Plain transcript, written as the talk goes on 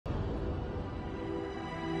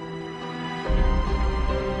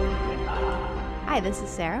Hi, this is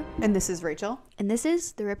Sarah. And this is Rachel. And this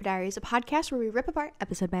is The Rip Diaries, a podcast where we rip apart,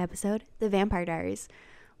 episode by episode, the Vampire Diaries.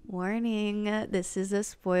 Warning, this is a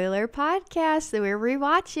spoiler podcast that we're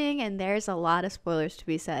rewatching, and there's a lot of spoilers to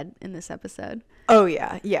be said in this episode. Oh,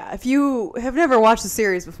 yeah. Yeah. If you have never watched the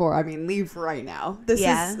series before, I mean, leave right now. This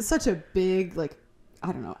is such a big,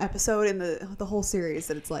 episode in the whole series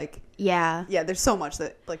that it's like... Yeah, there's so much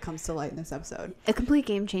that comes to light in this episode. A complete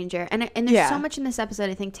game changer. And there's so much in this episode,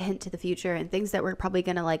 I think, to hint to the future and things that we're probably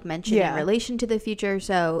going to mention in relation to the future.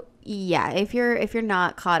 So, yeah, if you're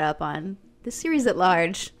not caught up on the series at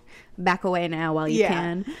large, back away now while you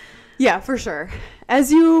can. Yeah, for sure.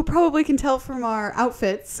 As you probably can tell from our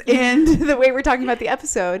outfits and the way we're talking about the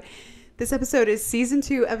episode, this episode is season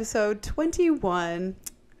 2, episode 21.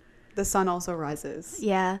 The Sun Also Rises.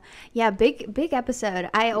 Yeah, big episode.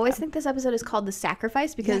 I always think this episode is called The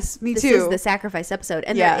Sacrifice because this is the Sacrifice episode.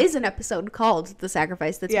 And there is an episode called The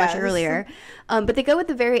Sacrifice that's much earlier. But they go with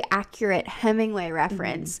a very accurate Hemingway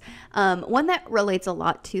reference. One that relates a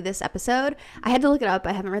lot to this episode. I had to look it up.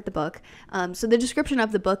 I haven't read the book. So the description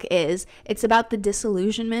of the book is, it's about the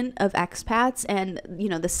disillusionment of expats and,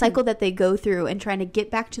 the cycle that they go through and trying to get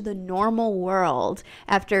back to the normal world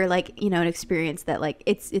after, an experience that,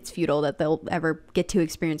 it's futile that they'll ever get to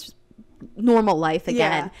experience normal life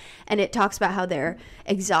again. And it talks about how they're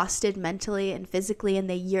exhausted mentally and physically, and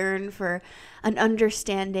they yearn for an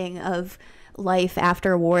understanding of life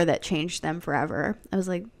after a war that changed them forever. I was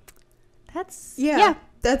like, that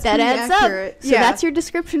adds accurate. Up. So that's your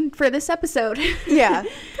description for this episode. Pretty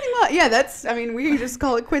much. We can just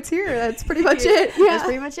call it quits here. That's pretty much it. That's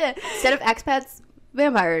pretty much it. Instead of expats,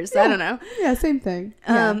 vampires. I don't know. Same thing.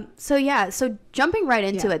 So jumping right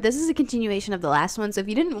into it, this is a continuation of the last one. So if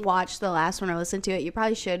you didn't watch the last one or listen to it, you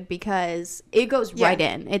probably should, because it goes right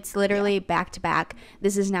in. It's literally back to back.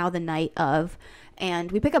 This is now the night of,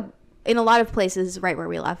 and we pick up in a lot of places right where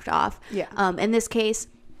we left off. In this case,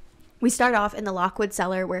 we start off in the Lockwood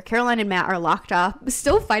cellar where Caroline and Matt are locked up,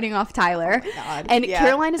 still fighting off Tyler. Oh my God. And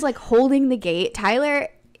Caroline is holding the gate. Tyler,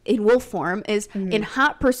 in wolf form, is in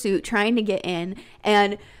hot pursuit trying to get in,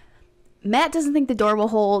 and Matt doesn't think the door will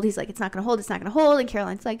hold. He's like, it's not gonna hold, and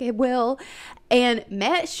Caroline's like, it will. And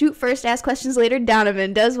Matt, shoot first, ask questions later,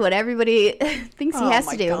 Donovan does what everybody thinks he has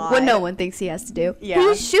to do. What no one thinks he has to do.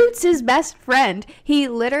 He shoots his best friend. He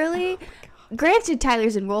literally, granted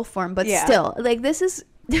Tyler's in wolf form, but still, this is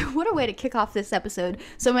what a way to kick off this episode.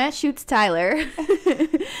 So Matt shoots Tyler.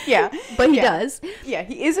 But he does.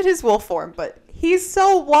 He is in his wolf form, but he's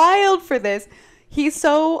so wild for this.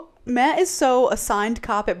 Matt is so assigned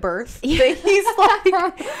cop at birth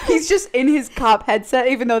that he's just in his cop headset,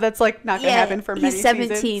 even though that's not gonna happen for many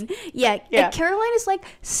seasons. He's 17. And Caroline is like,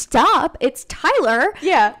 stop, it's Tyler.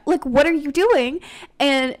 What are you doing?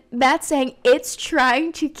 And Matt's saying, it's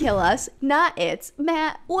trying to kill us, not it's.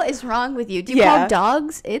 Matt, what is wrong with you? Do you call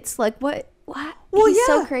dogs? It's what? Well, he's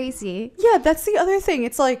so crazy. That's the other thing.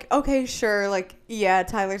 It's okay, sure,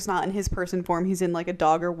 Tyler's not in his person form. He's in a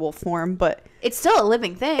dog or wolf form, but it's still a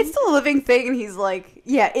living thing. And he's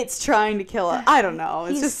it's trying to kill us. I don't know.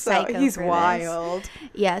 It's just he's wild.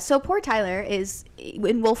 So poor Tyler is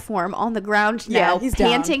in wolf form on the ground now, he's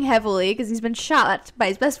panting heavily because he's been shot by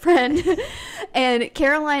his best friend. And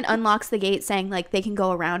Caroline unlocks the gate saying they can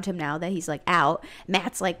go around him now that he's out.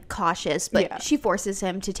 Matt's cautious, but she forces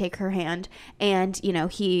him to take her hand, and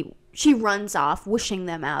she runs off, whooshing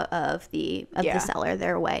them out of the cellar.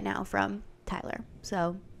 They're away now from Tyler.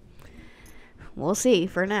 So we'll see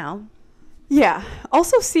for now.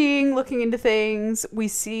 Also looking into things, we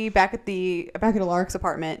see back at Alaric's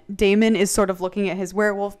apartment, Damon is sort of looking at his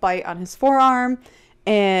werewolf bite on his forearm,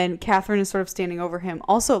 and Catherine is sort of standing over him,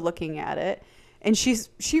 also looking at it. And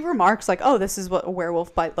she remarks oh, this is what a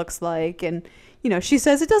werewolf bite looks like. And, she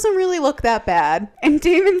says it doesn't really look that bad. And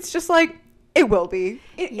Damon's just it will be.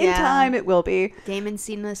 In time, it will be. Damon's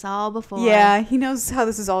seen this all before. He knows how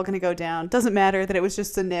this is all going to go down. Doesn't matter that it was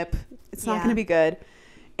just a nip. It's not going to be good.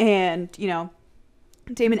 And,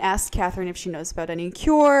 Damon asks Catherine if she knows about any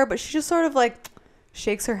cure, but she just sort of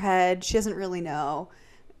shakes her head. She doesn't really know.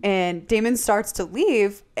 And Damon starts to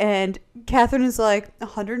leave, and Catherine is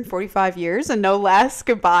 145 years and no less,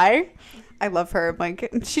 goodbye. I love her.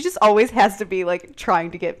 She just always has to be trying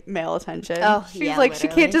to get male attention. She's literally. She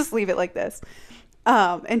can't just leave it like this.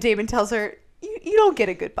 And Damon tells her, you don't get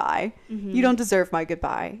a goodbye. You don't deserve my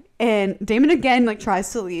goodbye. And Damon again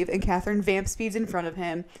tries to leave, and Catherine vamp speeds in front of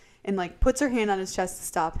him and puts her hand on his chest to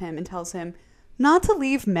stop him and tells him not to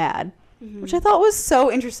leave mad. Which I thought was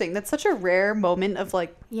so interesting. That's such a rare moment of a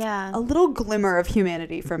little glimmer of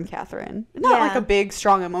humanity from Catherine. Not a big,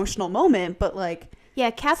 strong, emotional moment, but Yeah,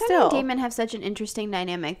 Catherine and Damon have such an interesting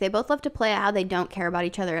dynamic. They both love to play out how they don't care about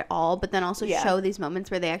each other at all, but then also show these moments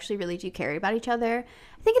where they actually really do care about each other.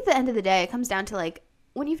 I think at the end of the day, it comes down to, like,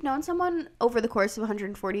 when you've known someone over the course of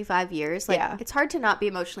 145 years, like, it's hard to not be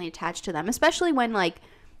emotionally attached to them, especially when, like,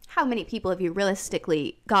 how many people have you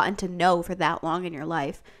realistically gotten to know for that long in your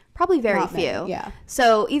life? Probably very few. Yeah.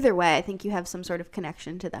 So either way, I think you have some sort of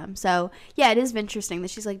connection to them. So yeah, it is interesting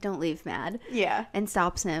that she's like, don't leave, Mad. Yeah. And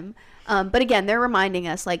stops him. But again, they're reminding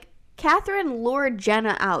us, like, Catherine lured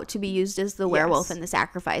Jenna out to be used as the werewolf in the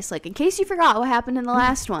sacrifice. Like, in case you forgot what happened in the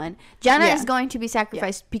last one, Jenna is going to be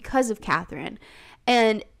sacrificed because of Catherine.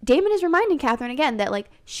 And Damon is reminding Catherine again that,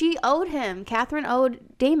 like, she owed him. Catherine owed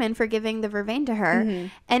Damon for giving the vervain to her. Mm-hmm.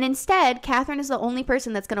 And instead, Catherine is the only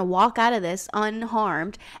person that's going to walk out of this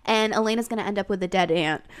unharmed. And Elena's going to end up with a dead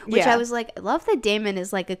aunt. Which I was like, I love that Damon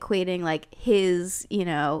is, like, equating, like, his, you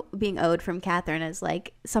know, being owed from Catherine as,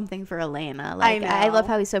 like, something for Elena. Like, I love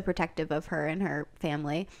how he's so protective of her and her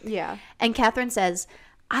family. Yeah. And Catherine says,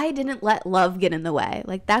 I didn't let love get in the way.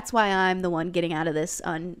 Like, that's why I'm the one getting out of this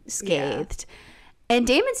unscathed. Yeah. And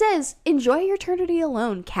Damon says, enjoy your eternity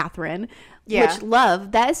alone, Catherine. Yeah. Which,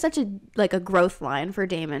 love, that is such a, like, a growth line for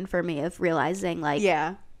Damon, for me, of realizing, like,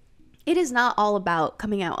 it is not all about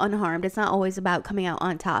coming out unharmed. It's not always about coming out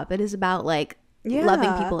on top. It is about, like,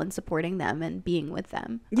 loving people and supporting them and being with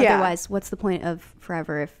them. Otherwise, what's the point of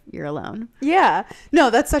forever if you're alone? Yeah. No,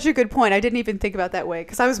 that's such a good point. I didn't even think about that way,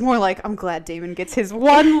 because I was more like, I'm glad Damon gets his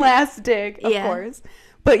one last dig, of course.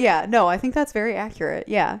 But yeah, no, I think that's very accurate.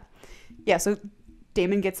 Yeah. Yeah, so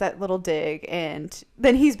Damon gets that little dig, and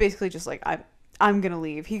then he's basically just like, I'm gonna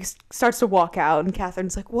leave. He starts to walk out, and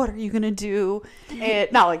Catherine's like, what are you gonna do? And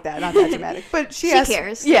not like that, not that dramatic, but she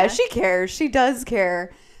cares. Yeah, she cares. She does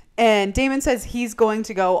care. And Damon says he's going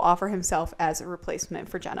to go offer himself as a replacement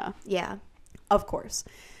for Jenna. Yeah. Of course.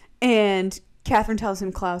 And Catherine tells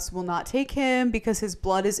him Klaus will not take him because his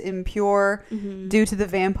blood is impure due to the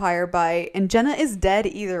vampire bite, and Jenna is dead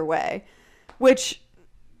either way, which...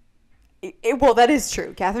 well, that is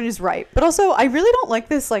true. Catherine is right. But also, I really don't like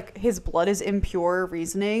this, like, his blood is impure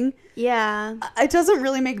reasoning. Yeah. It doesn't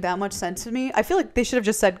really make that much sense to me. I feel like they should have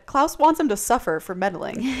just said, Klaus wants him to suffer for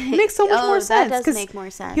meddling. It makes so much more sense. That does make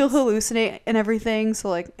more sense. He'll hallucinate and everything. So,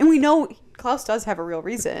 like, and we know Klaus does have a real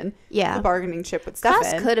reason. Yeah. The bargaining chip with Stefan.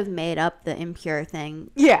 Klaus could have made up the impure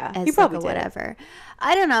thing. Yeah. As he probably like whatever.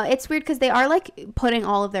 I don't know. It's weird because they are, like, putting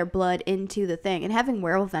all of their blood into the thing. And having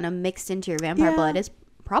werewolf venom mixed into your vampire blood is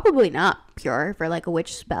probably not pure for, like, a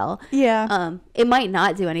witch spell. Yeah. It might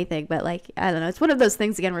not do anything, but, like, I don't know. It's one of those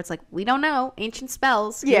things again where it's like, we don't know. Ancient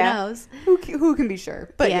spells. Who knows? Who can be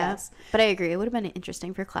sure? But yes. But I agree. It would have been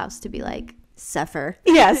interesting for Klaus to be like, suffer.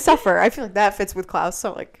 Yeah, suffer. I feel like that fits with Klaus,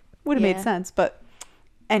 so, like, would have made sense. But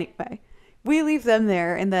anyway, we leave them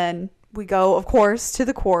there, and then we go, of course, to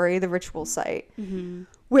the quarry, the ritual site.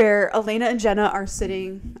 Where Elena and Jenna are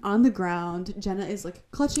sitting on the ground. Jenna is, like,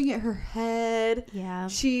 clutching at her head. Yeah.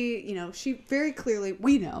 She very clearly,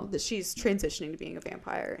 we know that she's transitioning to being a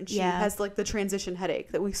vampire. And she has, like, the transition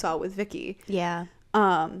headache that we saw with Vicky. Yeah.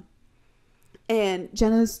 And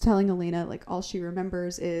Jenna's telling Elena, like, all she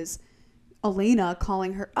remembers is Elena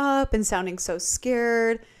calling her up and sounding so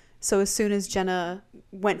scared. So as soon as Jenna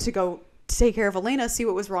went to go take care of Elena, see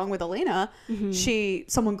what was wrong with Elena,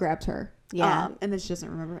 someone grabbed her. Yeah. And then she doesn't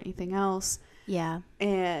remember anything else. Yeah.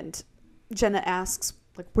 And Jenna asks,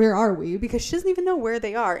 like, where are we? Because she doesn't even know where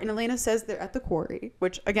they are. And Elena says they're at the quarry,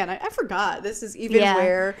 which, again, I forgot. This is even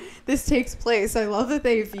where this takes place. I love that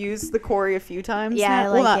they've used the quarry a few times. Yeah, now. I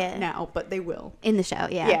like not it. now, but they will. In the show,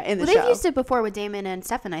 yeah. Yeah, in the show. They've used it before with Damon and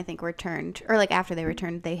Stefan, I think, returned. Or, like, after they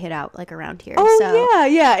returned, they hit out, like, around here. Oh, so.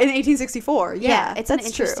 yeah, in 1864. Yeah, it's an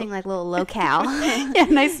interesting, like, little locale. Yeah,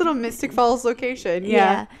 nice little Mystic Falls location.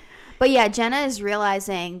 Yeah. But, yeah, Jenna is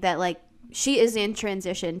realizing that, like, she is in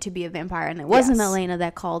transition to be a vampire, and it wasn't Elena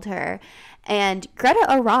that called her. And Greta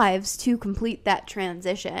arrives to complete that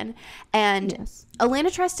transition. And Elena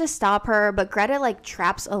tries to stop her, but Greta, like,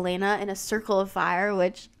 traps Elena in a circle of fire,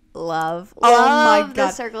 which... Love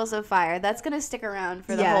the circles of fire. That's gonna stick around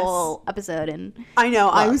for the whole episode. And I know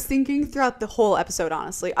I was thinking throughout the whole episode,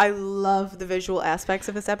 honestly, I love the visual aspects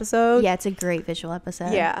of this episode. Yeah, it's a great visual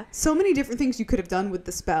episode. Yeah, so many different things you could have done with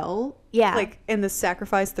the spell. Yeah, like in the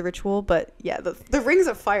sacrifice, the ritual. But yeah, the rings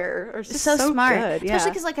of fire are just so smart. Good. Yeah.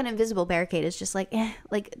 Especially because, like, an invisible barricade is just like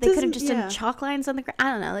like they could have just done chalk lines on the ground.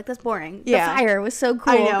 I don't know, like, that's boring. The fire was so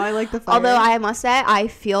cool. I know, I like the fire. Although I must say, I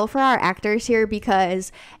feel for our actors here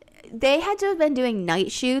because they had to have been doing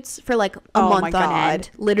night shoots for like a month on end.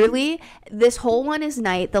 Literally, this whole one is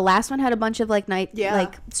night. The last one had a bunch of like night,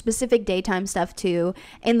 like specific daytime stuff too.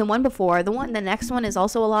 And the one before, the next one is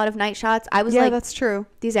also a lot of night shots. I was like, that's true.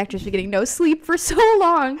 These actors were getting no sleep for so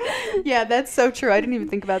long. Yeah, that's so true. I didn't even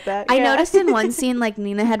think about that. I noticed in one scene, like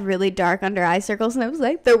Nina had really dark under eye circles, and I was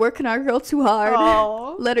like, they're working our girl too hard.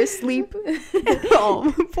 Oh. Let her sleep.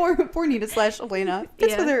 Poor Nina / Elena.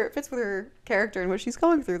 Fits with her character and what she's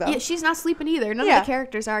going through, though. Yeah, she's not sleeping either. None of the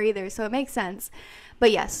characters are either, so it makes sense.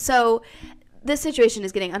 But yes, so this situation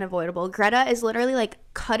is getting unavoidable. Greta is literally like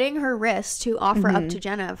cutting her wrist to offer up to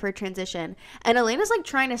Jenna for transition, and Elena's like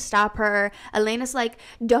trying to stop her. Elena's like,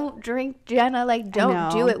 don't drink, Jenna, like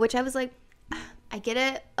don't do it, which I was like, I get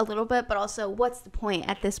it a little bit, but also what's the point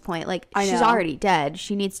at this point? Like, she's already dead.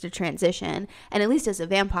 She needs to transition, and at least as a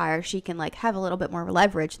vampire she can like have a little bit more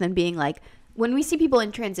leverage than being like, when we see people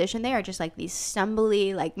in transition, they are just like these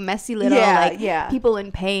stumbly, like messy little people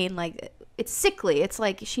in pain. Like, it's sickly. It's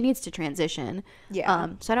like she needs to transition. Yeah.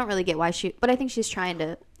 So I don't really get why but I think she's trying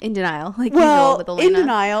to, in denial, like usual with Elena. In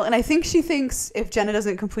denial, and I think she thinks if Jenna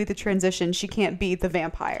doesn't complete the transition, she can't beat the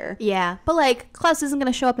vampire. Yeah, but like Klaus isn't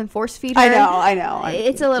going to show up and force feed her. I know.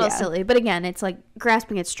 It's a little silly, but again, it's like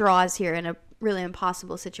grasping at straws here in a really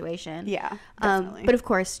impossible situation. Yeah, definitely. But of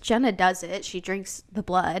course, Jenna does it. She drinks the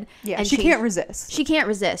blood. Yeah, and she can't resist. She can't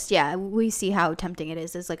resist. Yeah, we see how tempting it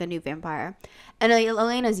is as like a new vampire. And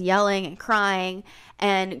Elena's yelling and crying,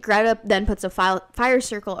 and Greta then puts a fire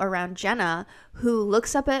circle around Jenna, who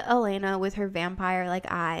looks up at Elena with her vampire like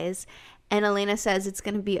eyes, and Elena says it's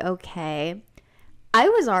gonna be okay. I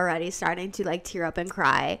was already starting to like tear up and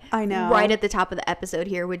cry. I know. Right at the top of the episode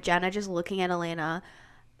here, with Jenna just looking at Elena.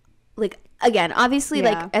 Like, again, obviously,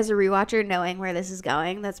 like, as a rewatcher, knowing where this is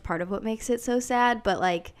going, that's part of what makes it so sad. But,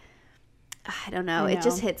 like, I don't know. It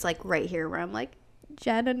just hits, like, right here where I'm like,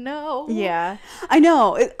 Jenna, no. Yeah. I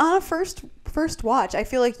know. On a first watch, I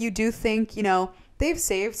feel like you do think, they've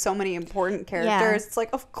saved so many important characters. Yeah. It's like,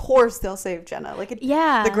 of course they'll save Jenna. Like,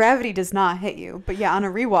 the gravity does not hit you. But yeah, on a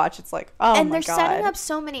rewatch, it's like, oh my God. And they're setting up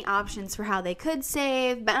so many options for how they could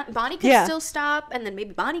save. Bonnie could still stop, and then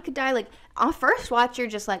maybe Bonnie could die. Like, on first watch, you're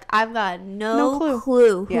just like, I've got no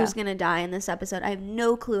clue who's going to die in this episode. I have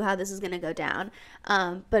no clue how this is going to go down.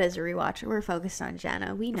 But as a rewatcher, we're focused on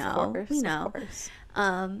Jenna. We know. Of course.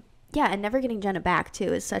 Yeah, and never getting Jenna back,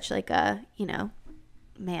 too, is such like a,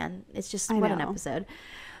 man, it's just what an episode.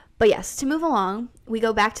 But yes, to move along, we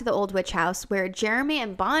go back to the old witch house where Jeremy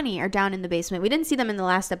and Bonnie are down in the basement. We didn't see them in the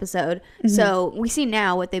last episode, so we see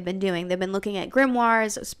now what they've been doing. They've been looking at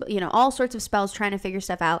grimoires, all sorts of spells, trying to figure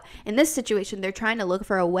stuff out. In this situation, they're trying to look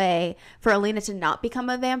for a way for Elena to not become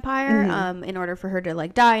a vampire, in order for her to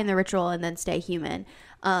like die in the ritual and then stay human.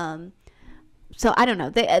 So I don't know.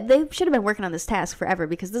 They should have been working on this task forever,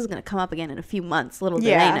 because this is going to come up again in a few months. Little do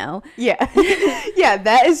they know. Yeah. Yeah,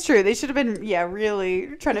 that is true. They should have been,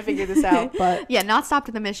 really trying to figure this out. But not stopped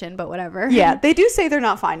at the mission, but whatever. Yeah, they do say they're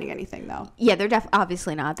not finding anything, though. Yeah, they're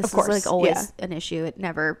obviously not. This is like always an issue. It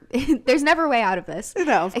never, there's never a way out of this. No,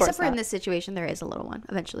 of course Except for in this situation, there is a little one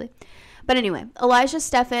eventually. But anyway, Elijah,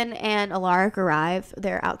 Stefan, and Alaric arrive.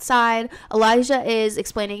 They're outside. Elijah is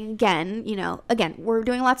explaining again, we're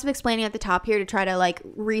doing lots of explaining at the top here to try to like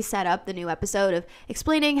reset up the new episode of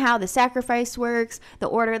explaining how the sacrifice works, the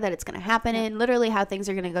order that it's going to happen in, literally how things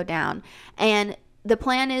are going to go down. And the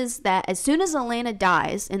plan is that as soon as Elena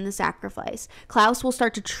dies in the sacrifice, Klaus will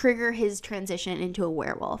start to trigger his transition into a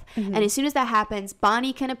werewolf. And as soon as that happens,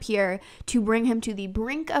 Bonnie can appear to bring him to the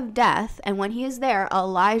brink of death. And when he is there,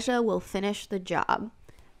 Elijah will finish the job.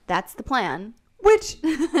 That's the plan. Which,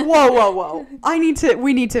 whoa.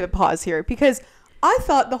 We need to pause here, because I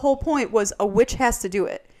thought the whole point was a witch has to do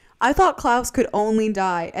it. I thought Klaus could only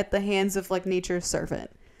die at the hands of like nature's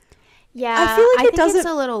servant. Yeah, I think it's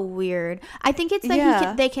a little weird. I think it's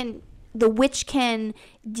that the witch can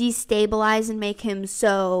destabilize and make him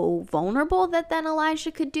so vulnerable that then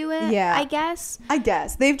Elijah could do it. Yeah, I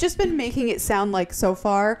guess. They've just been making it sound like so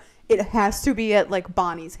far it has to be at like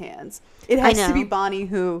Bonnie's hands. It has to be Bonnie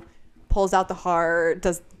who pulls out the heart,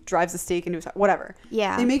 drives the stake into his heart, whatever.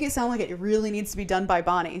 Yeah, they make it sound like it really needs to be done by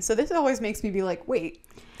Bonnie. So this always makes me be like, wait.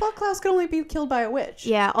 Thought Klaus could only be killed by a witch.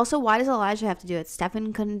 Yeah. Also, why does Elijah have to do it?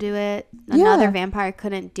 Stefan couldn't do it. Another vampire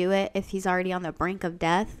couldn't do it if he's already on the brink of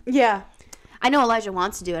death. Yeah. I know Elijah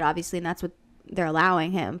wants to do it, obviously, and that's what they're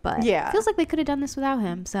allowing him. But it feels like they could have done this without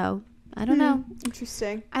him. So I don't know.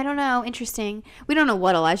 Interesting. I don't know. Interesting. We don't know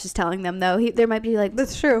what Elijah's telling them, though. There might be like,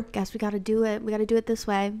 that's true. Guess we got to do it. We got to do it this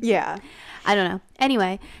way. Yeah. I don't know.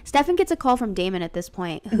 Anyway, Stefan gets a call from Damon at this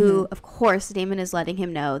point, who, of course, Damon is letting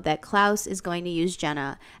him know that Klaus is going to use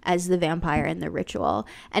Jenna as the vampire in the ritual.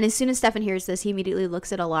 And as soon as Stefan hears this, he immediately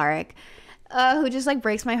looks at Alaric, who just like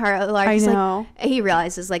breaks my heart. Alaric's I know. Like, he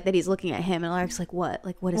realizes like that he's looking at him, and Alaric's like, what?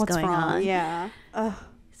 Like, what's going on? Yeah. Ugh.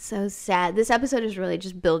 So sad. This episode is really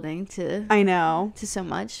just building to. I know. To so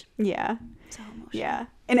much. Yeah. So emotional. Yeah.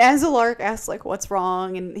 And as Alaric asks, like, what's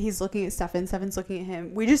wrong? And he's looking at Stefan. Stefan's looking at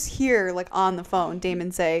him. We just hear, like, on the phone,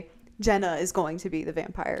 Damon say, Jenna is going to be the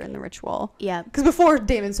vampire in the ritual. Yeah. Because before,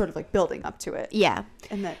 Damon's sort of, like, building up to it. Yeah.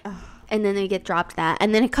 And then... And then they get dropped that.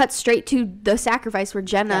 And then it cuts straight to the sacrifice where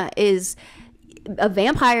Jenna is a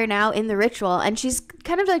vampire now in the ritual. And she's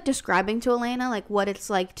kind of, like, describing to Elena, like, what it's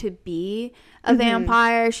like to be a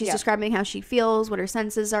vampire. She's describing how she feels, what her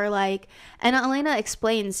senses are like. And Elena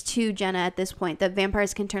explains to Jenna at this point that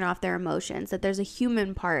vampires can turn off their emotions, that there's a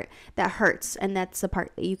human part that hurts, and that's the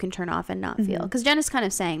part that you can turn off and not feel. Because Jenna's kind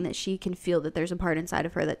of saying that she can feel that there's a part inside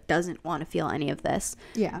of her that doesn't want to feel any of this.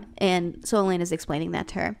 Yeah. And so Elena's explaining that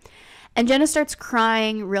to her. And Jenna starts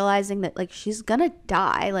crying, realizing that, like, she's gonna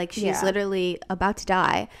die. Like, she's literally about to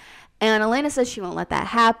die. And Elena says she won't let that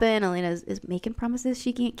happen. Elena is making promises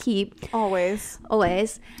she can't keep. Always.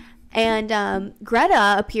 And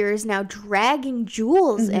Greta appears now dragging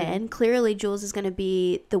Jules in. Clearly, Jules is going to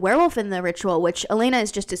be the werewolf in the ritual, which Elena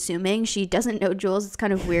is just assuming. She doesn't know Jules. It's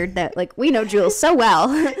kind of weird that, like, we know Jules so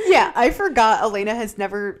well. Yeah, I forgot Elena has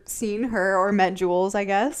never seen her or met Jules, I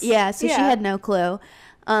guess. Yeah, so she had no clue.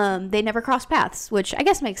 They never crossed paths, which I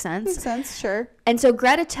guess makes sense. Makes sense, sure. And so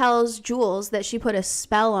Greta tells Jules that she put a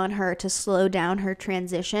spell on her to slow down her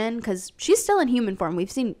transition because she's still in human form. We've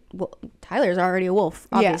seen Tyler's already a wolf,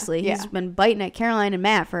 obviously. He's been biting at Caroline and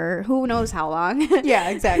Matt for who knows how long. Yeah,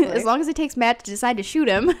 exactly. As long as it takes Matt to decide to shoot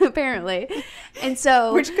him, apparently. And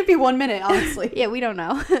so... Which could be 1 minute, honestly. Yeah, we don't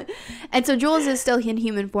know. And so Jules is still in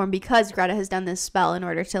human form because Greta has done this spell in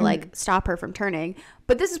order to, like, stop her from turning.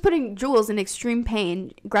 But this is putting Jules in extreme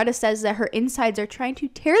pain. Greta says that her insides are trying to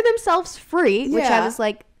tear themselves free, which I was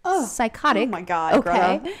like, psychotic. Oh my God,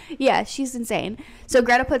 okay. Greta. Yeah, she's insane. So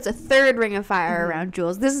Greta puts a third ring of fire around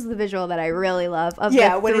Jules. This is the visual that I really love of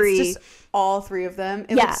the when three. It's just all three of them.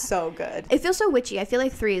 It looks so good. It feels so witchy. I feel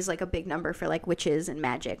like 3 is like a big number for like witches and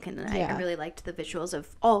magic. And I really liked the visuals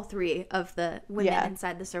of all 3 of the women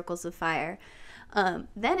inside the circles of fire.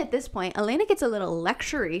 Then at this point, Elena gets a little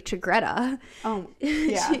lectury to Greta. Oh,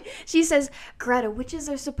 yeah. She says, Greta, witches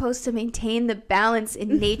are supposed to maintain the balance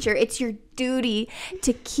in nature. It's your duty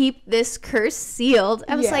to keep this curse sealed.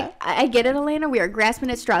 I was like, I get it, Elena. We are grasping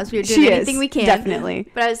at straws. We are doing anything we can. Definitely.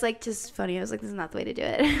 But I was like, just funny. I was like, this is not the way to do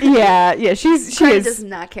it. Yeah. She Greta does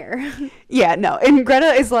not care. Yeah, no. And Greta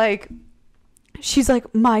is like, she's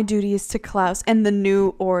like, my duty is to Klaus and the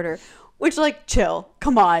new order. Which, like, chill.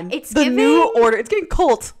 Come on. It's the new order. It's getting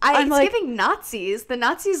cult. It's like, giving Nazis. The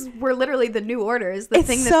Nazis were literally the new orders. The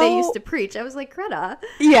thing that they used to preach. I was like, Greta.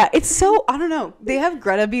 Yeah, it's so, I don't know. They have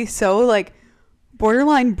Greta be so, like,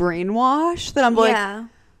 borderline brainwashed that I'm like, I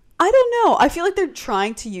don't know. I feel like they're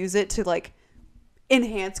trying to use it to, like,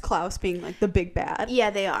 enhance Klaus being, like, the big bad.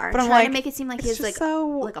 Yeah, they are. But I'm trying like, to make it seem like he has, like,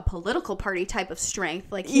 like a political party type of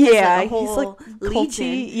strength. Like, he has, like, a whole he's, like, legion.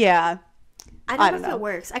 Culty. Yeah. I don't know if it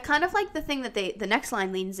works. I kind of like the thing that the next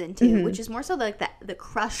line leans into, which is more so like the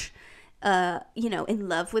crush, in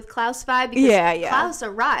love with Klaus vibe. Because Klaus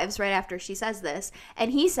arrives right after she says this,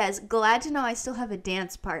 and he says, "Glad to know I still have a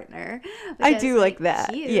dance partner." I do like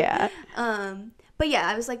that. Cute. Yeah. But yeah,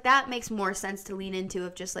 I was like, that makes more sense to lean into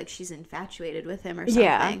of just like she's infatuated with him or something.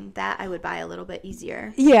 Yeah. That I would buy a little bit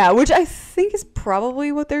easier. Yeah, which I think is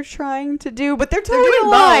probably what they're trying to do, but they're totally in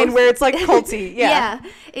line where it's like culty. Yeah.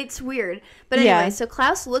 Yeah, it's weird. But anyway, so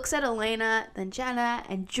Klaus looks at Elena, then Jenna,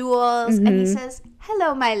 and Jules, and he says,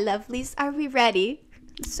 "Hello, my lovelies. Are we ready?"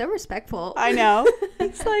 So respectful. I know.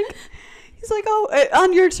 He's like, oh,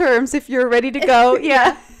 on your terms if you're ready to go.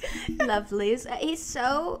 Yeah. Lovelies.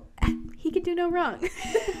 He can do no wrong. On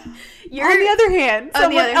the other hand,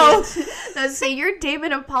 someone else. So your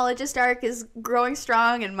Damon apologist arc is growing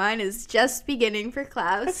strong, and mine is just beginning for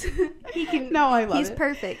Klaus. He can. No, I love He's it.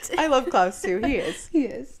 Perfect. I love Klaus too. He is. He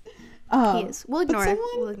is. We'll ignore it.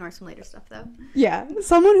 We'll ignore some later stuff though. Yeah,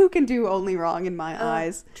 someone who can do only wrong in my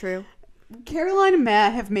eyes. True. Caroline and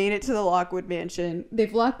Matt have made it to the Lockwood mansion.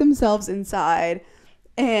 They've locked themselves inside,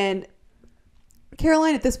 and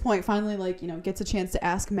Caroline at this point finally gets a chance to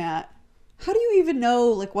ask Matt, how do you even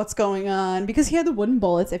know what's going on? Because he had the wooden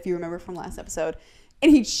bullets, if you remember from last episode,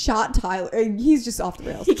 and he shot Tyler. And he's just off the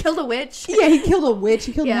rails. He killed a witch. Yeah, he killed a witch.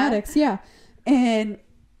 He killed Maddox. Yeah. And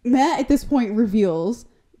Matt at this point reveals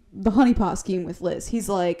the honeypot scheme with Liz. He's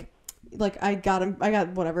like I got him. I got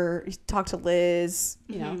whatever. He talked to Liz,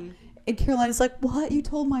 you know. And Caroline's like, what? You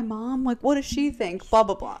told my mom? Like, what does she think? Blah,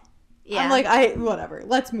 blah, blah. Yeah. I'm like, whatever.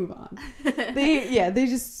 Let's move on. They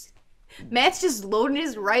just... Matt's just loading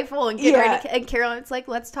his rifle and getting ready to, and Caroline's like,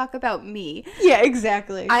 let's talk about me. Yeah,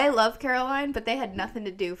 exactly. I love Caroline, but they had nothing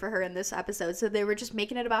to do for her in this episode, so they were just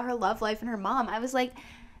making it about her love life and her mom. I was like,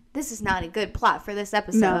 this is not a good plot for this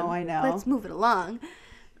episode. No, I know. Let's move it along.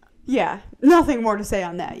 Yeah, nothing more to say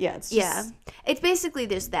on that. Yeah, it's just... It's basically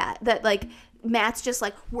just that like, Matt's just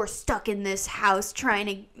like, we're stuck in this house trying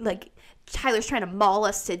to, like... Tyler's trying to maul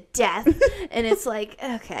us to death, and it's like,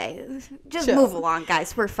 okay, just move along,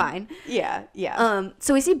 guys. We're fine. Yeah.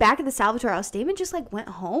 So we see back at the Salvatore house, Damon just like went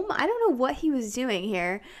home. I don't know what he was doing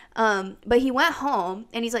here, but he went home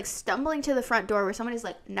and he's like stumbling to the front door where somebody's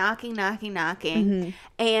like knocking,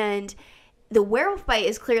 and the werewolf bite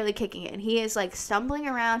is clearly kicking in. He is like stumbling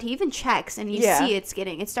around. He even checks, and you see it's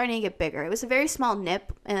starting to get bigger. It was a very small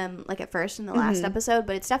nip, like at first in the last episode,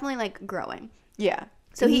 but it's definitely like growing. Yeah.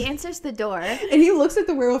 So he answers the door. And he looks at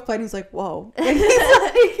the werewolf fight and he's like, whoa. And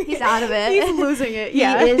he's out of it. He's losing it.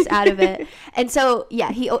 Yeah. He is out of it. And so,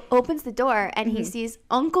 he opens the door and he sees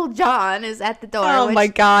Uncle John is at the door. Oh, my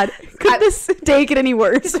God. Could this day get any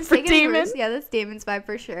worse for Damon? Yeah, that's Damon's vibe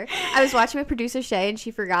for sure. I was watching with producer Shay and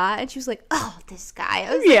she forgot. And she was like, oh, this guy.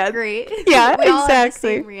 I was like, great. Yeah, we all had the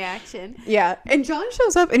exactly. same reaction. Yeah. And John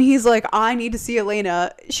shows up and he's like, I need to see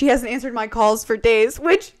Elena. She hasn't answered my calls for days,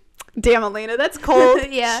 which... Damn, Elena, that's cold.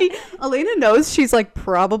 Yeah. Elena knows she's like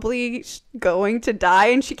probably going to die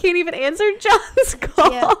and she can't even answer John's call.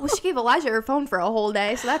 Yeah. Well, she gave Elijah her phone for a whole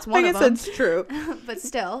day, so that's one of them. I guess that's true. But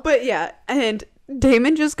still. But yeah, and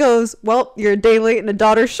Damon just goes, well, you're a day late and a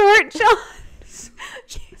daughter short, John.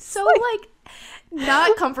 So like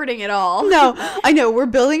not comforting at all. No, I know. We're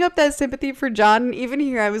building up that sympathy for John. And even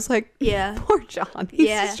here, I was like, poor John. He's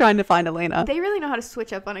just trying to find Elena. They really know how to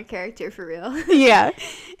switch up on a character for real. Yeah.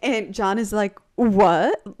 And John is like,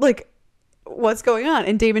 what? Like, what's going on?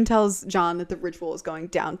 And Damon tells John that the ritual is going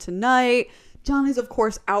down tonight. John is, of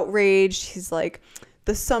course, outraged. He's like,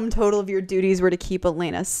 the sum total of your duties were to keep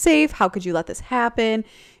Elena safe. How could you let this happen?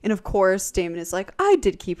 And of course, Damon is like, I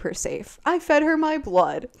did keep her safe. I fed her my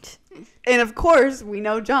blood. And of course, we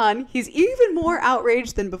know John. He's even more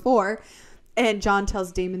outraged than before. And John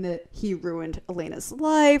tells Damon that he ruined Elena's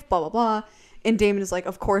life, blah, blah, blah. And Damon is like,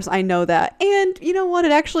 of course, I know that. And you know what?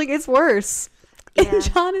 It actually gets worse. Yeah. And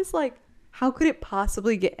John is like, how could it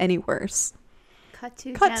possibly get any worse? Cut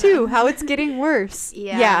to how it's getting worse.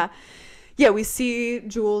 Yeah. Yeah, we see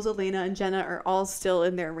Jules, Elena, and Jenna are all still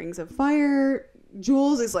in their rings of fire.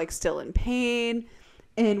 Jules is like still in pain.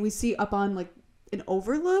 And we see up on like an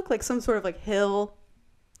overlook, like some sort of like hill,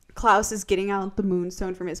 Klaus is getting out the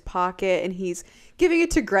moonstone from his pocket and he's giving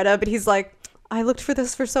it to Greta, but he's like, I looked for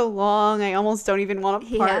this for so long, I almost don't even want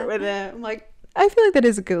to part with it. I'm like, I feel like that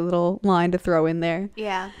is a good little line to throw in there.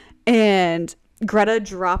 Yeah. And Greta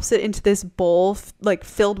drops it into this bowl like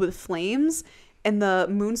filled with flames and the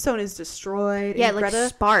moonstone is destroyed. Yeah, and like Greta,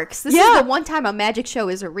 sparks. This is the one time a magic show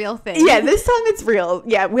is a real thing. Yeah, this time it's real.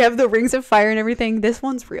 Yeah, we have the rings of fire and everything. This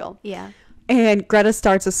one's real. Yeah. And Greta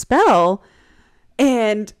starts a spell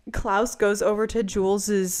and Klaus goes over to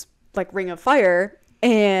Jules's like ring of fire.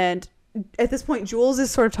 And at this point, Jules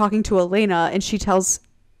is sort of talking to Elena and she tells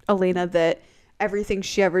Elena that everything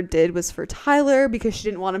she ever did was for Tyler because she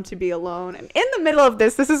didn't want him to be alone. And in the middle of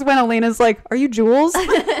this is when Elena's like, are you Jules? I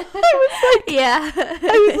was like, yeah.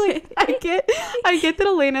 I was like, I get that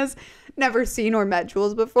Elena's never seen or met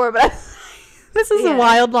Jules before, but this is a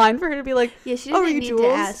wild line for her to be like, yeah, she didn't need Jules? to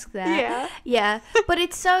ask that. Yeah. But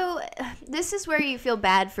it's so, this is where you feel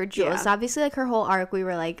bad for Jules. Yeah. Obviously, like her whole arc, we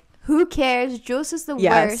were like, who cares? Jules is the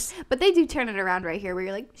worst. But they do turn it around right here where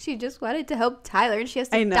you're like, she just wanted to help Tyler and she has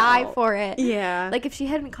to die for it. Yeah. Like if she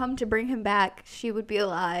hadn't come to bring him back, she would be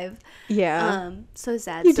alive. Yeah. So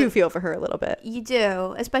sad. You do feel for her a little bit. You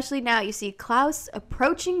do. Especially now you see Klaus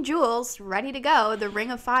approaching Jules, ready to go. The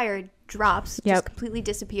ring of fire drops, just completely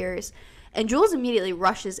disappears. And Jules immediately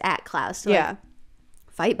rushes at Klaus to like,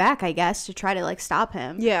 fight back, I guess, to try to like stop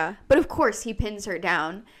him. Yeah. But of course he pins her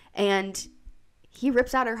down and he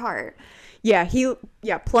rips out her heart. Yeah, he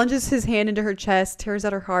plunges his hand into her chest, tears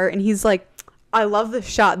out her heart, and he's like, I love this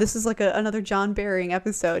shot. This is like another John Bearing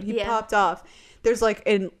episode. He popped off. There's like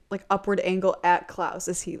an like upward angle at Klaus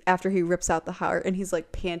after he rips out the heart and he's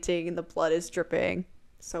like panting and the blood is dripping.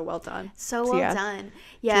 So well done. So well done.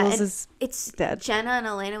 Yeah, Jules and is it's dead. Jenna and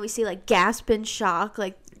Elena, we see like gasp in shock,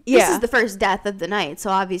 like this is the first death of the night, so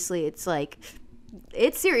obviously it's like,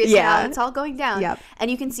 it's serious now. It's all going down. Yep.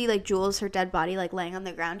 And you can see, like, Jules, her dead body, like, laying on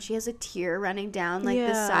the ground. She has a tear running down, like,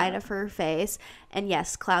 the side of her face. And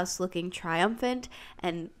yes, Klaus looking triumphant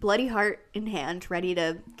and bloody heart in hand, ready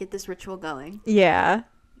to get this ritual going. Yeah.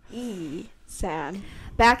 Sad.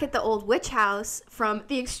 Back at the old witch house, from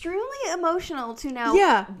the extremely emotional to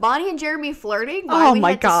now Bonnie and Jeremy flirting. Why we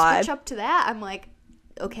had to switch up to that? I'm like,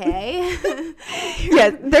 okay.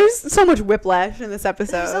 There's so much whiplash in this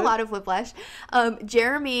episode. There's a lot of whiplash.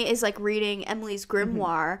 Jeremy is like reading Emily's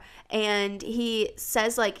grimoire, and he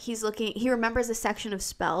says, like, he remembers a section of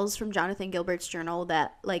spells from Jonathan Gilbert's journal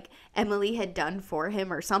that, like, Emily had done for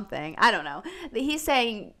him or something. I don't know. He's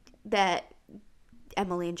saying that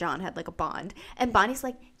Emily and John had, like, a bond, and Bonnie's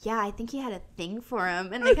like, yeah, I think he had a thing for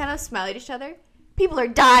him, and they kind of smile at each other. People are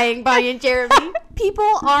dying, Bonnie and Jeremy.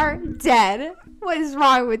 People are dead. What is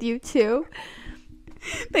wrong with you two?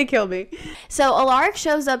 They kill me. So Alaric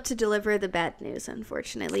shows up to deliver the bad news,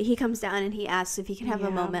 unfortunately. He comes down and he asks if he can have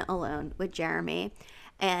a moment alone with Jeremy.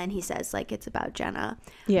 And he says, like, it's about Jenna.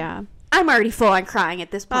 Yeah. I'm already full on crying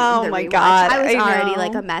at this point. Oh my God. I was already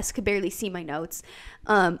like a mess, could barely see my notes.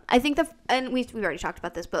 I think and we've already talked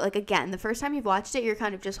about this, but, like, again, the first time you've watched it, you're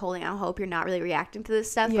kind of just holding out hope. You're not really reacting to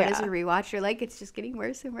this stuff. But as you rewatch, you're like, it's just getting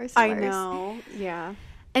worse and worse and worse. I know. Yeah.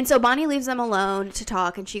 And so Bonnie leaves them alone to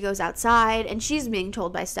talk, and she goes outside, and she's being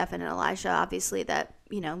told by Stefan and Elijah, obviously, that,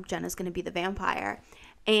 you know, Jenna's going to be the vampire.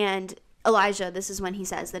 And Elijah, this is when he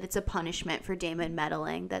says that it's a punishment for Damon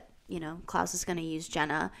meddling, that, you know, Klaus is going to use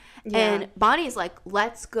Jenna. Yeah. And Bonnie's like,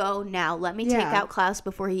 let's go now. Let me take out Klaus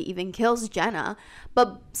before he even kills Jenna.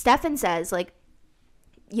 But Stefan says, like,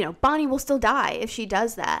 you know, Bonnie will still die if she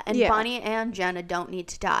does that. And Bonnie and Jenna don't need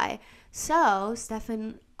to die. So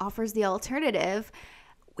Stefan offers the alternative.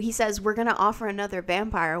 He says, we're going to offer another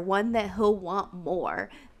vampire, one that he'll want more,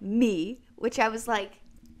 me, which I was like,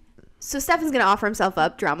 so Stefan's going to offer himself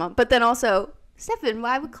up, drama, but then also, Stefan,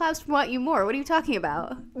 why would Klaus want you more? What are you talking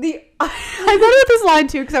about? I thought about this line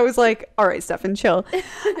too, because I was like, all right, Stefan, chill.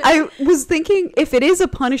 I was thinking, if it is a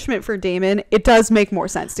punishment for Damon, it does make more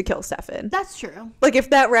sense to kill Stefan. That's true. Like, if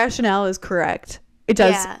that rationale is correct. It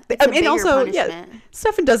does. Yeah, I mean, also,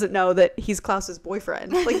 Stefan doesn't know that he's Klaus's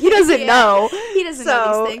boyfriend. Like, he doesn't know. He doesn't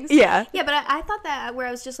know these things. Yeah. Yeah, but I thought that, where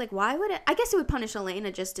I was just like, why would it? I guess it would punish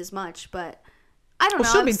Elena just as much, but I don't know.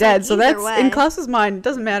 She'll be dead, so that's, in Klaus's mind, it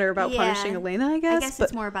doesn't matter about punishing Elena, I guess. I guess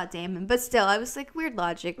it's more about Damon, but still, I was like, weird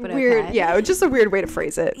logic, but weird, okay. Yeah, just a weird way to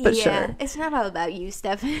phrase it, but sure. It's not all about you,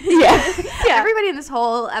 Stefan. Yeah. Everybody in this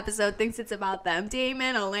whole episode thinks it's about them.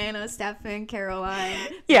 Damon, Elena, Stefan, Caroline.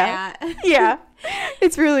 Yeah. Yeah.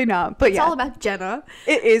 It's really not, but it's all about Jenna.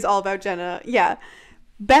 It is all about Jenna, yeah.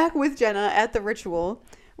 Back with Jenna at the ritual,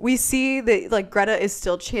 we see that, like, Greta is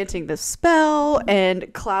still chanting the spell,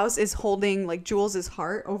 and Klaus is holding, like, Jules'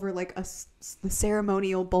 heart over, like, the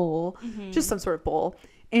ceremonial bowl, just some sort of bowl,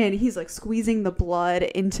 and he's, like, squeezing the blood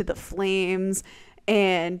into the flames,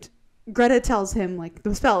 and Greta tells him, like,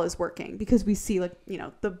 the spell is working, because we see, like, you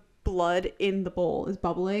know, the blood in the bowl is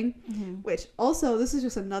bubbling, which also, this is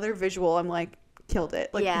just another visual, I'm like, killed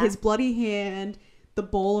it. Like, his bloody hand, the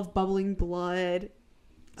bowl of bubbling blood.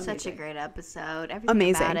 Amazing. Such a great episode.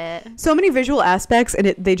 Everything about it. So many visual aspects, and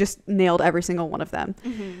they just nailed every single one of them.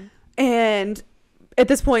 And at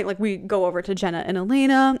this point, like, we go over to Jenna and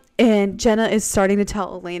Elena, and Jenna is starting to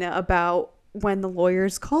tell Elena about when the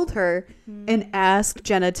lawyers called her and asked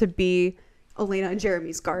Jenna to be Elena and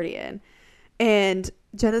Jeremy's guardian. And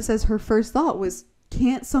Jenna says her first thought was,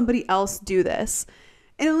 can't somebody else do this?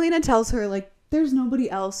 And Elena tells her, like, there's nobody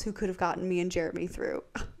else who could have gotten me and Jeremy through.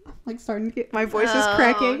 Like, starting to get, my voice is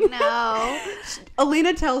cracking. No.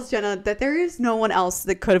 Elena tells Jenna that there is no one else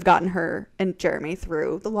that could have gotten her and Jeremy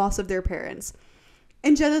through the loss of their parents.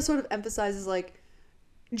 And Jenna sort of emphasizes, like,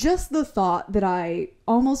 just the thought that I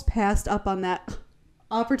almost passed up on that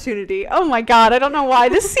opportunity. Oh my God, I don't know why.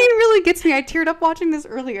 This scene really gets me. I teared up watching this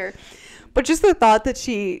earlier. But just the thought that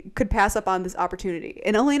she could pass up on this opportunity.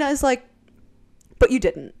 And Elena is like, but you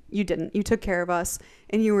didn't. You didn't. You took care of us,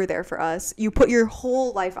 and you were there for us. You put your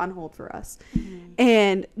whole life on hold for us.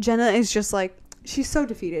 And Jenna is just like, she's so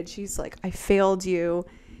defeated. She's like, I failed you.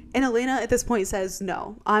 And Elena at this point says,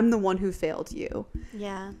 no, I'm the one who failed you.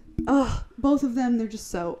 Yeah. Oh, both of them, they're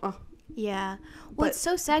just so... Yeah. Well, it's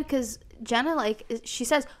so sad because Jenna, like, she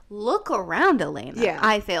says, look around, Elena. Yeah.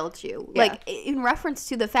 I failed you. Yeah. Like, in reference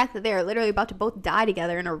to the fact that they are literally about to both die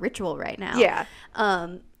together in a ritual right now. Yeah.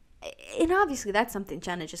 And obviously that's something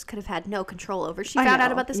Jenna just could have had no control over. She found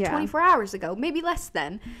out about this 24 hours ago, maybe less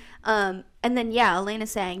than. And then, Elena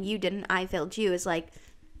saying, you didn't, I failed you, is like,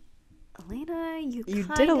 Elena, you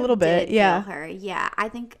did a little bit, yeah. Her. Yeah, I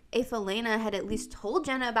think if Elena had at least told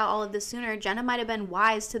Jenna about all of this sooner, Jenna might have been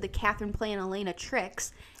wise to the Catherine playing Elena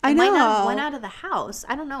tricks. I know. Might not have went out of the house.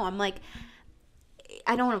 I don't know. I'm like,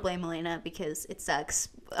 I don't want to blame Elena because it sucks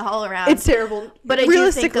all around. It's terrible. But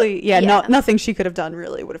realistically, nothing she could have done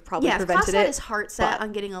really would have probably prevented Klaus it. Had his heart set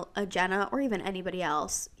on getting a Jenna or even anybody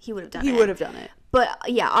else, he would have done it. He would have done it. But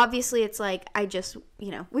yeah, obviously it's like,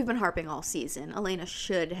 we've been harping all season. Elena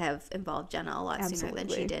should have involved Jenna a lot sooner than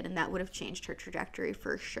she did, and that would have changed her trajectory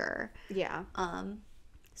for sure. Yeah.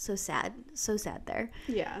 So sad there.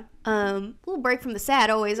 Yeah. Little break from the sad,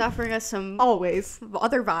 always offering us some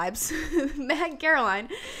other vibes. Matt and Caroline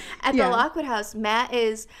at the Lockwood house. Matt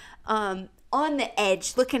is on the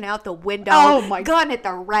edge, looking out the window. Oh my! Gun at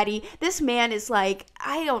the ready. This man is like,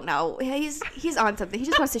 I don't know. He's on something. He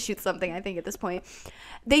just wants to shoot something. I think at this point,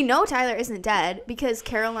 they know Tyler isn't dead because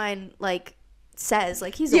Caroline says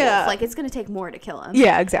he's a wolf. It's gonna take more to kill him.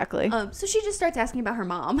 Yeah, exactly. So she just starts asking about her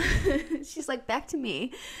mom. She's like, back to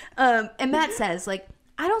me. And Matt says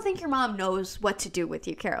I don't think your mom knows what to do with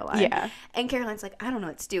you, Caroline. Yeah. And Caroline's like, I don't know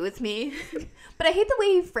what to do with me. But I hate the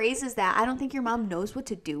way he phrases that. I don't think your mom knows what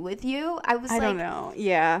to do with you. I don't know.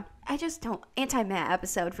 Yeah. I just don't. Anti-Matt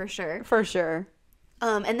episode for sure. For sure.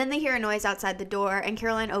 And then they hear a noise outside the door, and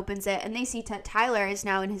Caroline opens it, and they see Tyler is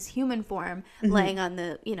now in his human form, laying on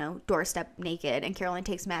the, doorstep naked, and Caroline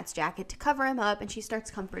takes Matt's jacket to cover him up, and she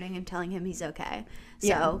starts comforting him, telling him he's okay.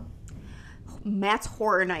 So, Matt's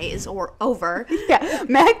horror night is over. Yeah,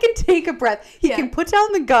 Matt can take a breath. He can put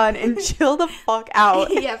down the gun and chill the fuck out.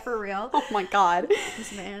 Yeah, for real. Oh my god.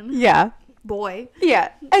 This man. Yeah. Boy.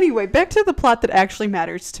 Yeah. Anyway, back to the plot that actually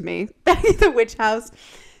matters to me. Back at the witch house.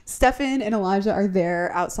 Stefan and Elijah are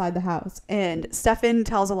there outside the house, and Stefan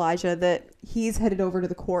tells Elijah that he's headed over to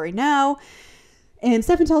the quarry now, and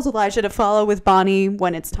Stefan tells Elijah to follow with Bonnie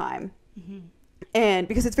when it's time. Mm-hmm. And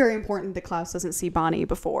because it's very important that Klaus doesn't see Bonnie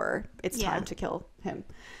before it's time to kill him.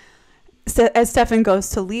 So as Stefan goes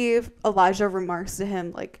to leave, Elijah remarks to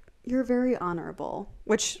him you're very honorable,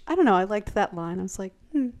 which I don't know, I liked that line. I was like,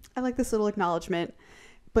 I like this little acknowledgement.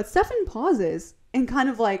 But Stefan pauses and kind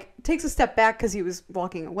of takes a step back because he was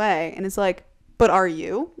walking away, and it's like, but are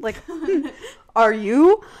you? Are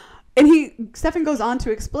you? And Stefan goes on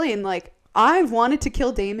to explain, I've wanted to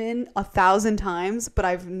kill Damon 1,000 times, but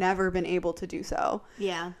I've never been able to do so.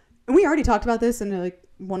 Yeah. And we already talked about this in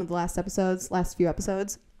one of the last few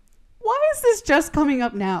episodes. Why is this just coming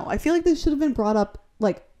up now? I feel like this should have been brought up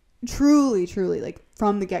truly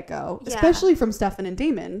from the get-go, especially from Stefan and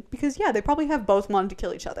Damon, because they probably have both wanted to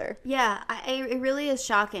kill each other. It really is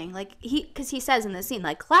shocking, because he says in this scene,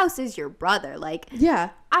 Klaus is your brother,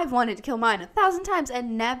 I've wanted to kill mine 1,000 times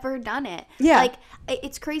and never done it.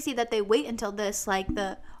 It's crazy that they wait until this,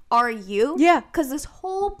 are you? Because this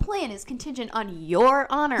whole plan is contingent on your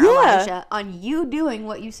honor, Elijah, on you doing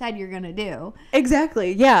what you said you're gonna do.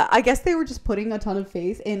 Exactly. I guess they were just putting a ton of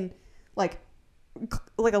faith in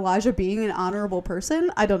Elijah being an honorable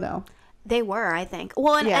person. I don't know. They were, I think.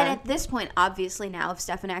 Well, and at this point, obviously now, if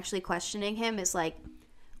Stefan actually questioning him is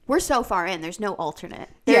we're so far in, there's no alternate.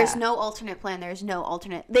 There's no alternate plan. There's no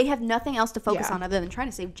alternate. They have nothing else to focus on other than trying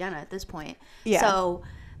to save Jenna at this point. So,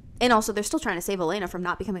 and also they're still trying to save Elena from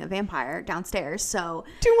not becoming a vampire downstairs. So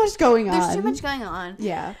too much going on. There's too much going on.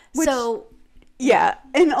 Yeah.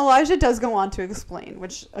 And Elijah does go on to explain,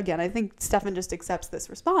 which again, I think Stefan just accepts this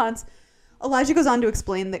response. Elijah goes on to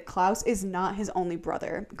explain that Klaus is not his only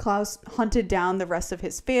brother. Klaus hunted down the rest of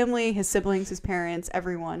his family, his siblings, his parents,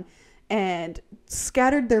 everyone, and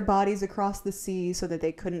scattered their bodies across the sea so that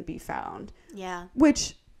they couldn't be found. Yeah.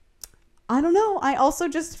 Which, I don't know. I also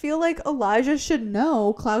just feel like Elijah should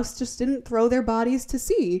know Klaus just didn't throw their bodies to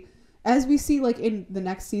sea. As we see in the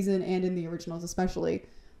next season and in the originals especially.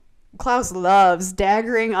 Klaus loves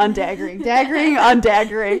daggering, undaggering.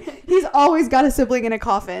 He's always got a sibling in a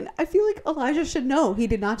coffin. I feel like Elijah should know he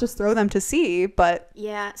did not just throw them to sea, but...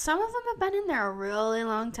 Yeah, some of them have been in there a really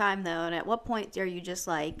long time, though, and at what point are you just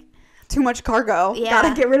too much cargo.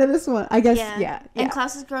 Gotta get rid of this one. I guess, And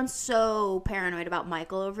Klaus has grown so paranoid about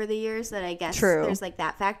Michael over the years that I guess there's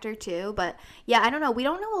that factor too. But I don't know. We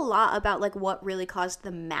don't know a lot about what really caused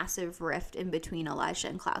the massive rift in between Elijah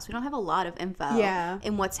and Klaus. We don't have a lot of info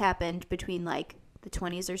in what's happened between the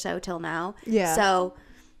 20s or so till now. Yeah. So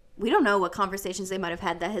we don't know what conversations they might have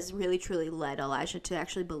had that has really truly led Elijah to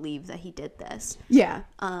actually believe that he did this. Yeah.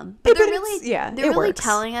 But they're really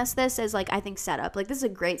telling us this as I think setup. This is a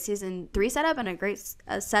great season 3 setup and a great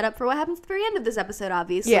setup for what happens at the very end of this episode,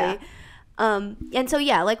 obviously. Yeah. And so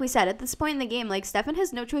like we said, at this point in the game, Stefan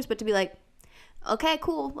has no choice but to be okay,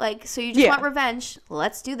 cool. Like, so you just want revenge.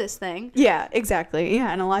 Let's do this thing. Yeah, exactly.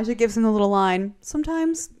 Yeah, and Elijah gives him the little line,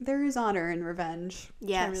 sometimes there is honor in revenge.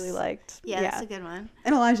 Yes. Which I really liked. Yeah, that's a good one.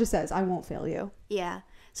 And Elijah says, I won't fail you. Yeah.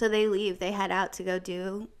 So they leave. They head out to go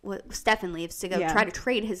do what Stefan leaves to go try to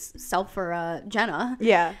trade his self for Jenna.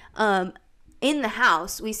 Yeah. In the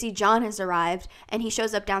house, we see John has arrived, and he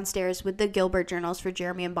shows up downstairs with the Gilbert journals for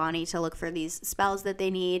Jeremy and Bonnie to look for these spells that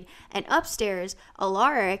they need. And upstairs,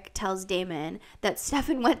 Alaric tells Damon that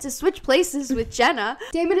Stefan went to switch places with Jenna.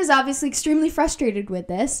 Damon is obviously extremely frustrated with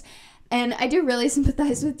this, and I do really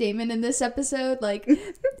sympathize with Damon in this episode. Like,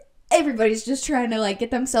 everybody's just trying to, like,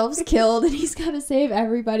 get themselves killed, and he's got to save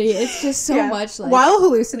everybody. It's just so much, like... While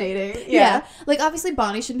hallucinating. Yeah. Like, obviously,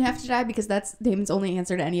 Bonnie shouldn't have to die, because that's Damon's only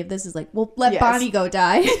answer to any of this is, like, well, let Bonnie go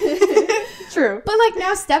die. True. But, like,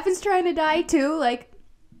 now Stefan's trying to die, too. Like...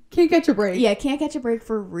 Can't catch a break. Yeah, can't catch a break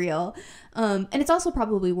for real. And it's also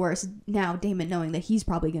probably worse now, Damon knowing that he's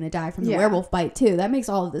probably going to die from the werewolf bite, too. That makes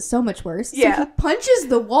all of this so much worse. Yeah. So he punches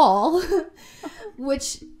the wall,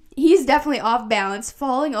 which... He's definitely off balance,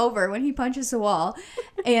 falling over when he punches the wall.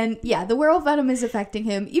 And, yeah, the werewolf venom is affecting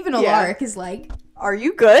him. Even Alaric is like... Are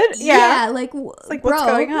you good? Yeah, like, it's like, what's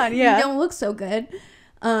going on? Yeah. You don't look so good.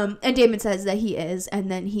 And Damon says that he is.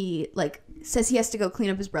 And then he, like, says he has to go clean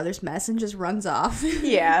up his brother's mess and just runs off.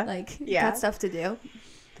 Yeah. Got stuff to do.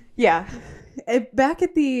 Yeah. Back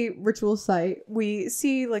at the ritual site, we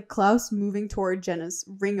see, like, Klaus moving toward Jenna's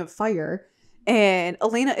ring of fire. And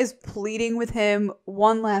Elena is pleading with him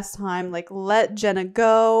one last time, like, let Jenna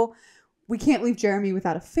go. We can't leave Jeremy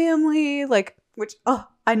without a family. Like, which,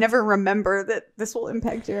 I never remember that this will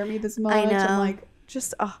impact Jeremy this much. I know. I'm like,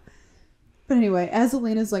 just, But anyway, as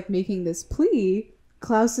Elena's, like, making this plea,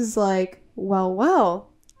 Klaus is like,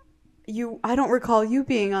 well, I don't recall you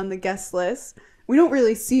being on the guest list. We don't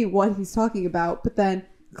really see what he's talking about, but then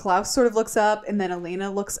Klaus sort of looks up, and then Elena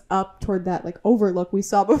looks up toward that, like, overlook we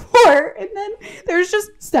saw before, and then there's just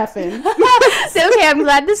Stefan. So, okay, I'm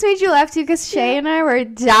glad this made you laugh, too, because Shay and I were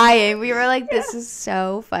dying. We were like, this is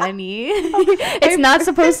so funny. It's not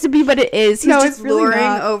supposed to be, but it is. He's just really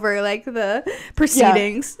luring over, like, the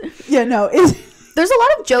proceedings. Yeah, no, there's a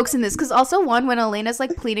lot of jokes in this, because also one, when Elena's,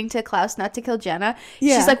 like, pleading to Klaus not to kill Jenna,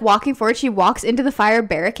 she's, like, walking forward, she walks into the fire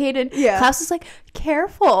barricaded. Klaus is like,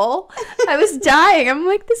 careful. I was dying. I'm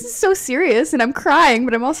like, this is so serious, and I'm crying,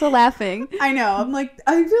 but I'm also laughing. I know. I'm like,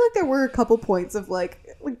 I feel like there were a couple points of, like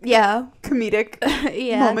comedic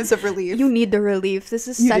moments of relief. You need the relief. This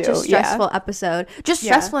is such a stressful episode. Just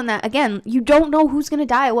stressful in that, again, you don't know who's going to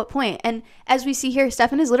die at what point. And as we see here,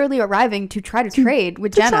 Stefan is literally arriving to try to trade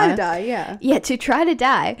with Jenna. To try to die, Yeah, to try to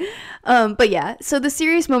die. But yeah, so the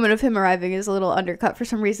serious moment of him arriving is a little undercut for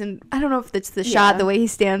some reason. I don't know if it's the shot, the way he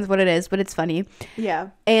stands, what it is, but it's funny. Yeah.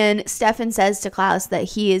 And Stefan says to Klaus that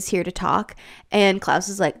he is here to talk. And Klaus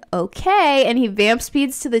is like, okay. And he vamp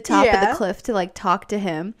speeds to the top of the cliff to, like, talk to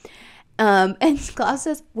him. And Klaus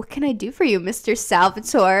says, what can I do for you, Mr.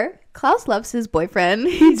 Salvatore? Klaus loves his boyfriend.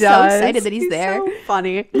 He's so excited that he's there. So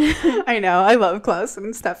funny. I know. I love Klaus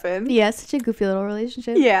and Stefan. Yeah, such a goofy little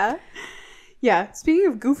relationship. Yeah. Speaking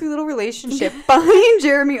of goofy little relationship, Bonnie and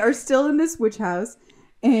Jeremy are still in this witch house.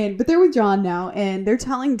 But they're with John now, and they're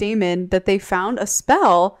telling Damon that they found a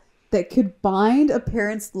spell that could bind a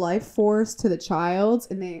parent's life force to the child's,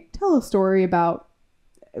 and they tell a story about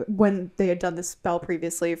when they had done this spell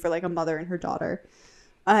previously for, like, a mother and her daughter,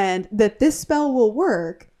 and that this spell will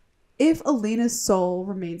work if Elena's soul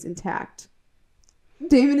remains intact.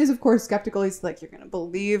 Damon is, of course, skeptical. He's like, you're gonna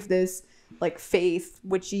believe this, like, faith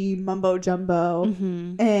witchy mumbo jumbo.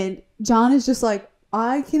 And John is just like,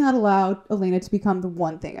 I cannot allow Elena to become the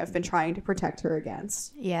one thing I've been trying to protect her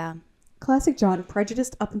against. Yeah. Classic John,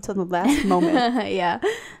 prejudiced up until the last moment. Yeah.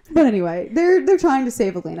 But anyway, they're trying to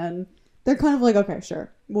save Elena, and they're kind of like, okay,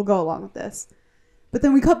 sure, we'll go along with this. But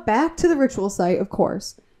then we cut back to the ritual site, of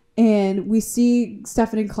course, and we see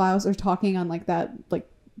Stefan and Klaus are talking on, like, that, like,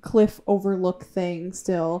 cliff overlook thing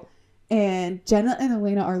still, and Jenna and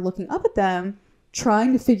Elena are looking up at them,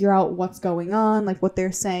 trying to figure out what's going on, like, what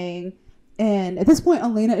they're saying. And at this point,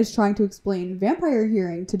 Elena is trying to explain vampire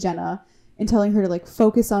hearing to Jenna and telling her to, like,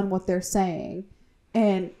 focus on what they're saying.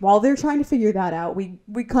 And while they're trying to figure that out,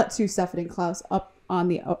 we cut to Stefan and Klaus up on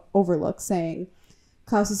the overlook saying,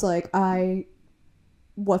 Klaus is like,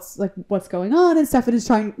 what's going on? And Stefan is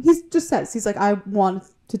he just says, he's like, I want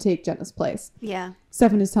to take Jenna's place. Yeah.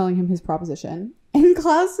 Stefan is telling him his proposition. And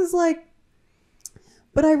Klaus is like,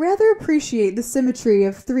 but I rather appreciate the symmetry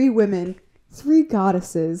of 3 women, 3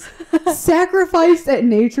 goddesses, sacrificed at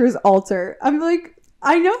nature's altar. I'm like,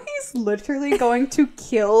 I know he's literally going to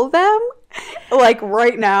kill them, like,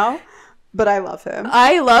 right now. but I love him.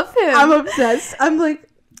 I love him. I'm obsessed. I'm like,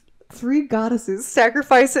 3 goddesses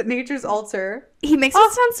sacrifice at nature's altar. He makes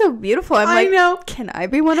it sound so beautiful. I'm like, I know. Can I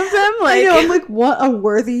be one of them? Like, I know. I'm like, what a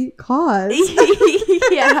worthy cause.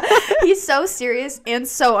 Yeah. He's so serious and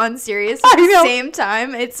so unserious at I the know. same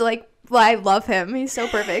time. It's like, well, I love him. He's so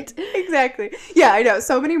perfect. Exactly. Yeah, I know.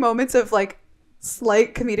 So many moments of like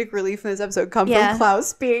slight comedic relief in this episode come from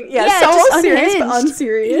Klaus being so serious but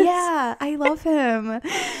unserious. Yeah, I love him.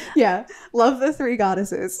 Yeah, love the 3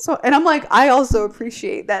 goddesses. So, and I'm like, I also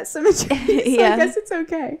appreciate that symmetry. So I guess it's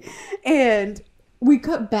okay. And we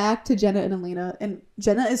cut back to Jenna and Elena, and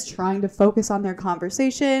Jenna is trying to focus on their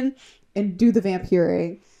conversation and do the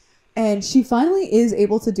vampiring. And she finally is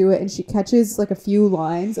able to do it, and she catches like a few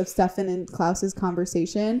lines of Stefan and Klaus's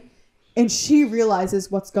conversation. And she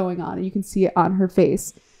realizes what's going on, and you can see it on her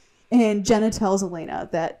face. And Jenna tells Elena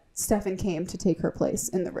that Stefan came to take her place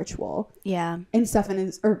in the ritual. Yeah. And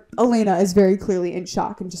Elena is very clearly in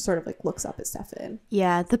shock and just sort of like looks up at Stefan.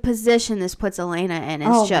 Yeah, the position this puts Elena in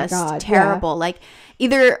is just terrible. Yeah. Like,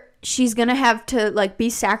 either she's gonna have to like be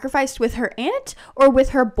sacrificed with her aunt or with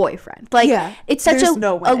her boyfriend. Like, it's such a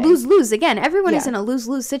lose-lose. Again, everyone is in a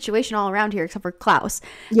lose-lose situation all around here except for Klaus.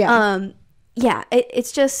 Yeah.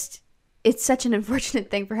 It's just... It's such an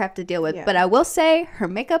unfortunate thing for her to have to deal with. Yeah. But I will say her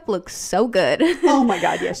makeup looks so good. Oh my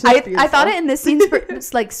God, yeah. I thought it in this scene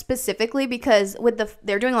like specifically because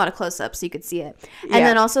they're doing a lot of close-ups so you could see it. And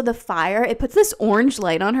then also the fire, it puts this orange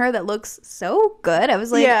light on her that looks so good. I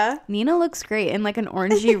was like, Nina looks great in like an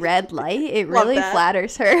orangey red light. It really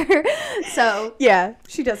flatters her. So yeah,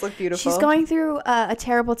 she does look beautiful. She's going through a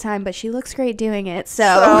terrible time, but she looks great doing it.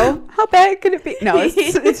 So how bad could it be? No,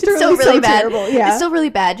 it's still really so bad. Terrible. Yeah. It's still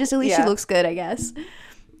really bad. Just at least she looks good, I guess.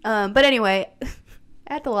 But anyway,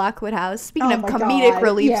 at the Lockwood house, speaking of comedic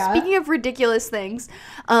relief, speaking of ridiculous things,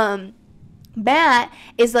 Matt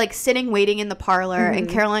is like sitting waiting in the parlor, and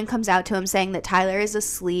Caroline comes out to him saying that Tyler is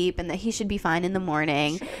asleep and that he should be fine in the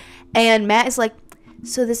morning. And Matt is like,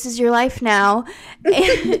 so this is your life now.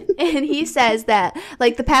 And he says that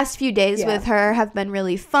like the past few days with her have been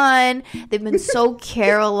really fun. They've been so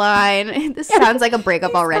Caroline. This sounds like a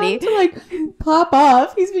breakup already. To like pop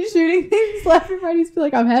off. He's been shooting things left and right. He's been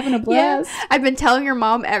like, I'm having a blast. Yeah. I've been telling your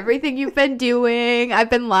mom everything you've been doing. I've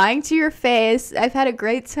been lying to your face. I've had a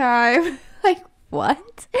great time. Like,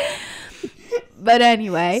 what? But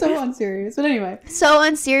anyway. So unserious. But anyway. So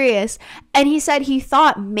unserious. And he said he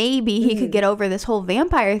thought maybe he could get over this whole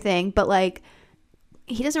vampire thing, but like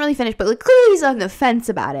he doesn't really finish, but like clearly he's on the fence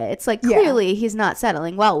about it. It's like clearly he's not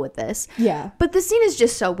settling well with this. Yeah. But the scene is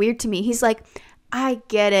just so weird to me. He's like, I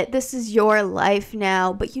get it. This is your life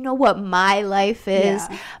now. But you know what my life is?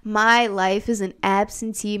 Yeah. My life is an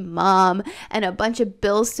absentee mom and a bunch of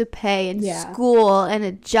bills to pay and school and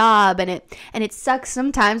a job. And it sucks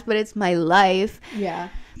sometimes, but it's my life. Yeah.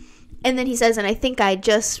 And then he says, and I think I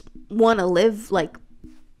just want to live like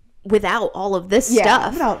without all of this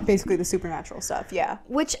stuff. Without basically the supernatural stuff. Yeah.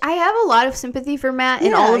 Which I have a lot of sympathy for Matt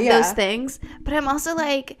in all of those things. But I'm also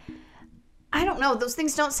like, I don't know. Those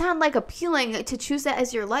things don't sound like appealing to choose that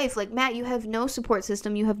as your life. Like, Matt, you have no support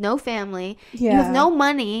system. You have no family. Yeah. You have no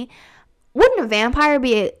money. Wouldn't a vampire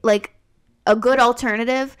be, like, a good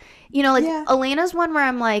alternative? You know, like, Elena's one where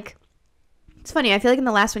I'm like, it's funny. I feel like in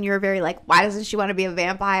the last one you were very like, why doesn't she want to be a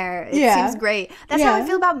vampire? It seems great. That's how I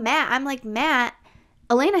feel about Matt. I'm like, Matt,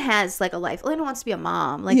 Elena has, like, a life. Elena wants to be a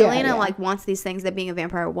mom. Like, Elena, like, wants these things that being a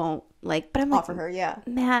vampire won't, like, but I'm like, offer her,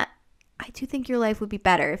 Matt, I do think your life would be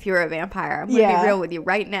better if you were a vampire. I'm going to be real with you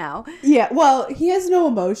right now. Yeah, well, he has no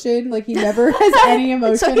emotion. Like, he never has any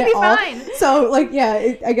emotion so he'd be at all. Fine. So, like,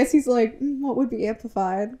 I guess he's like, what would be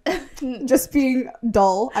amplified? Just being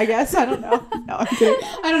dull, I guess. I don't know. No, I'm kidding.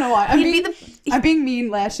 I don't know why. I'm being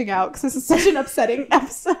mean lashing out because this is such an upsetting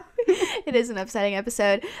episode. It is an upsetting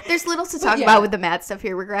episode. There's little to talk about with the Matt stuff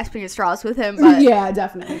here. We're grasping at straws with him. But yeah,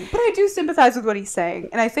 definitely. But I do sympathize with what he's saying.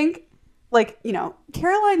 And I think, like, you know,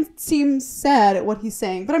 Caroline seems sad at what he's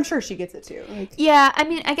saying, but I'm sure she gets it too. Like, yeah, I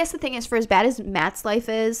mean, I guess the thing is, for as bad as Matt's life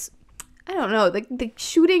is, I don't know, the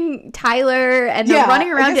shooting Tyler and the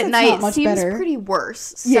running around at night seems pretty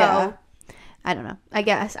worse. So, I don't know. I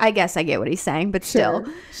guess I get what he's saying, but still.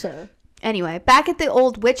 Sure. Anyway, back at the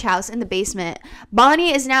old witch house in the basement,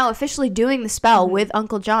 Bonnie is now officially doing the spell with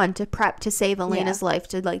Uncle John to prep to save Elena's life,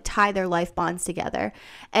 to like tie their life bonds together.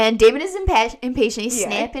 And Damon is impatient. He's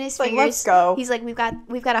snapping his fingers. Like, let's go. He's like,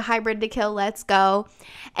 we've got a hybrid to kill. Let's go.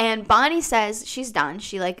 And Bonnie says she's done.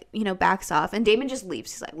 She like, you know, backs off, and Damon just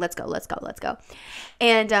leaves. He's like, let's go.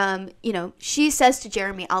 And you know, she says to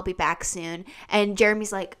Jeremy, I'll be back soon. And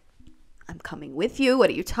Jeremy's like, I'm coming with you. What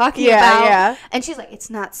are you talking about? Yeah. And she's like, it's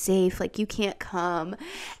not safe. Like, you can't come.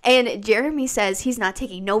 And Jeremy says he's not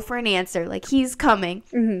taking no for an answer. Like, he's coming.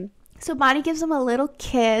 Mm-hmm. So Bonnie gives him a little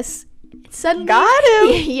kiss. Suddenly, got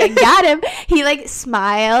him. Yeah, got him. He like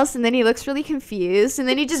smiles and then he looks really confused and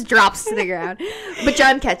then he just drops to the ground. But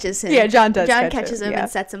John catches him. Yeah, John catches him and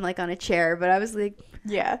sets him like on a chair. But I was like,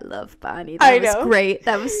 I love Bonnie. That was great.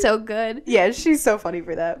 That was so good. Yeah, she's so funny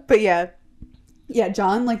for that. But yeah,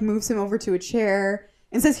 John like moves him over to a chair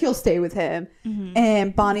and says he'll stay with him. Mm-hmm.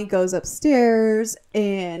 And Bonnie goes upstairs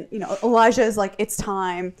and, you know, Elijah is like, it's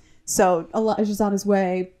time. So Elijah's on his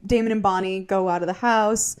way. Damon and Bonnie go out of the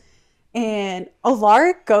house. And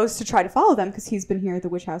Alaric goes to try to follow them because he's been here at the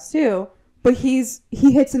witch house too. But he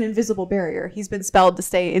hits an invisible barrier. He's been spelled to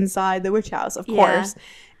stay inside the witch house, of course.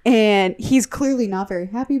 And he's clearly not very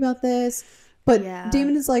happy about this. But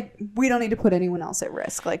Damon is like, we don't need to put anyone else at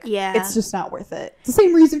risk. Like, it's just not worth it. It's the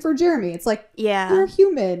same reason for Jeremy. It's like, you're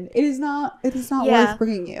human. It is not worth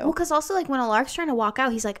bringing you. Well, because also, like, when Alaric's trying to walk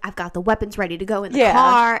out, he's like, I've got the weapons ready to go in the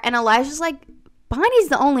car. And Elijah's like, Bonnie's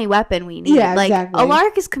the only weapon we need. Yeah, like, exactly.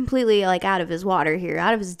 Alaric is completely, like, out of his water here,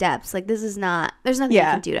 out of his depths. Like, this is not, there's nothing you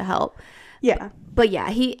can do to help. Yeah. But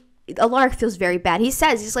yeah, Alaric feels very bad.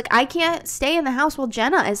 He's like, I can't stay in the house while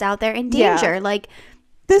Jenna is out there in danger. Like,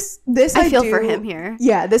 this I feel for him here.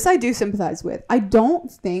 Yeah, this I do sympathize with. I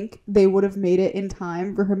don't think they would have made it in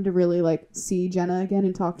time for him to really, like, see Jenna again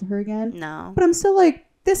and talk to her again. No. But I'm still like,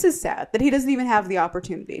 this is sad that he doesn't even have the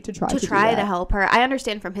opportunity to try to help her. I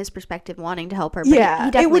understand from his perspective wanting to help her, but he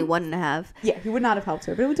definitely wouldn't have. Yeah, he would not have helped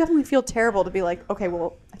her. But it would definitely feel terrible to be like, okay,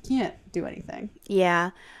 well, I can't do anything.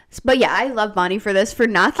 Yeah. But yeah, I love Bonnie for this, for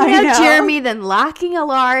knocking out Jeremy, then locking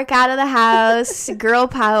Alaric out of the house. Girl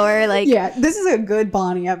power. Like, yeah, this is a good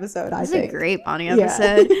Bonnie episode, I think. This is a great Bonnie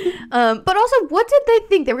episode. But also, what did they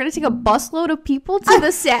think? They were going to take a busload of people to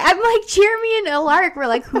the set? I'm like, Jeremy and Alaric were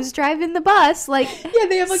like, who's driving the bus? Like,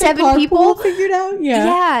 they have like 7 a people figured out.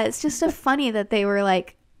 Yeah, it's just so funny that they were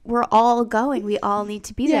like, we're all going. We all need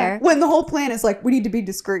to be there. When the whole plan is like, we need to be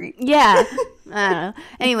discreet. Yeah. I don't know.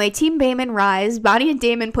 Anyway, Team Damon rise. Bonnie and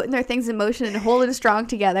Damon putting their things in motion and holding strong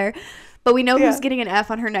together. But we know who's getting an F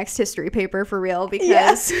on her next history paper for real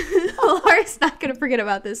because Laura's not going to forget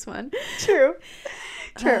about this one. True.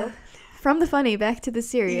 From the funny back to the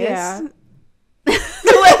serious. Yeah. The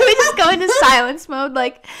way we just go into silence mode,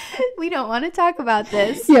 like, we don't want to talk about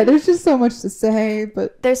this. Yeah, there's just so much to say.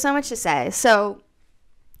 But there's so much to say. So,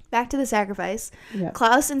 back to the sacrifice. Yeah.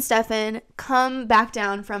 Klaus and Stefan come back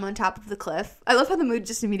down from on top of the cliff. I love how the mood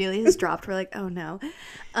just immediately has dropped. We're like, oh no.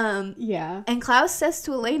 And Klaus says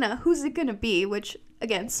to Elena, who's it going to be? Which,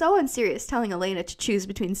 again, so unserious, telling Elena to choose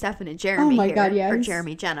between Stefan and Jeremy. Oh my God, yes. Or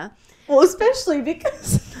Jeremy, Jenna. Well, especially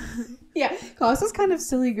because, Klaus is kind of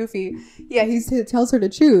silly, goofy. Yeah, he tells her to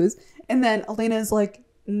choose. And then Elena is like,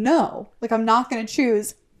 no. Like, I'm not going to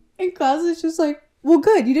choose. And Klaus is just like, well,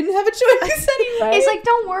 good. You didn't have a choice anyway. He's like,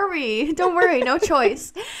 don't worry, no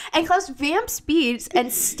choice. And Klaus vamp speeds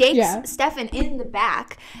and stakes Stefan in the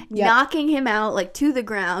back, knocking him out like to the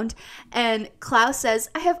ground. And Klaus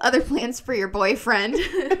says, I have other plans for your boyfriend.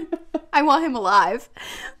 I want him alive.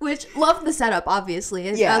 Which, love the setup, obviously.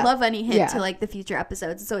 Yeah. I love any hint to like the future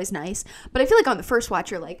episodes. It's always nice. But I feel like on the first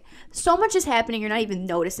watch, you're like, so much is happening, you're not even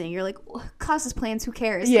noticing. You're like, Klaus's plans, who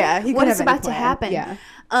cares? Yeah, what is about to happen? Yeah.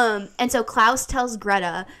 And so Klaus tells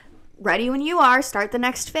Greta, ready when you are, start the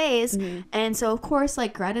next phase. Mm-hmm. And so, of course,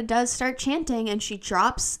 like, Greta does start chanting, and she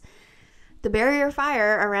drops the barrier of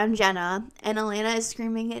fire around Jenna, and Elena is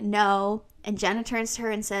screaming no. And Jenna turns to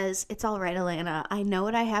her and says, it's all right, Elena. I know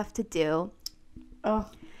what I have to do. Oh.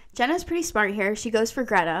 Jenna's pretty smart here. She goes for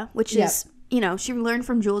Greta, which is, you know, she learned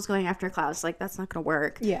from Jules going after Klaus. Like, that's not going to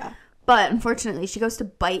work. Yeah. But, unfortunately, she goes to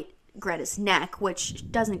bite Greta's neck,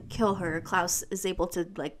 which doesn't kill her. Klaus is able to,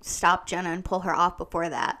 like, stop Jenna and pull her off before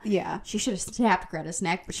that. Yeah. She should have snapped Greta's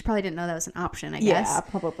neck, but she probably didn't know that was an option, I guess. Yeah,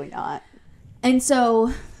 probably not. And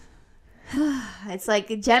so it's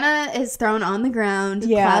like Jenna is thrown on the ground.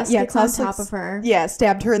 Yeah, Klaus on top of her. Yeah,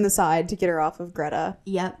 stabbed her in the side to get her off of Greta.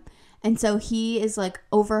 Yep. And so he is, like,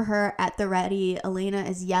 over her at the ready. Elena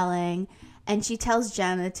is yelling, and she tells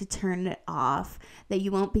Jenna to turn it off, that you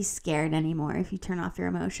won't be scared anymore if you turn off your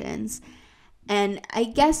emotions. And I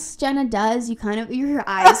guess Jenna does. Your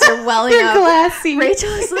eyes are welling up. Glassy. Rachel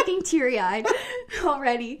is looking teary-eyed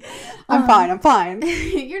already. I'm fine.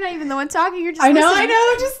 You're not even the one talking. You're just listening. I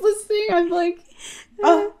know. I'm just listening. I'm like,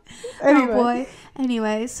 oh boy.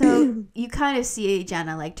 Anyway, so you kind of see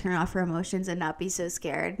Jenna, like, turn off her emotions and not be so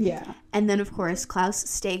scared. Yeah. And then, of course, Klaus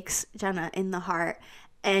stakes Jenna in the heart.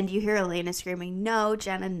 And you hear Elena screaming, no,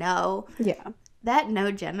 Jenna, no. Yeah. That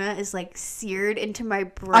 "no, Jenna" is like seared into my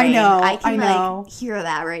brain. I know. I can like hear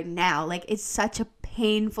that right now. Like, it's such a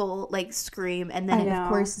painful like scream, and then it of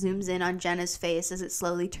course zooms in on Jenna's face as it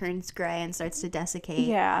slowly turns gray and starts to desiccate.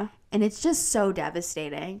 Yeah. And it's just so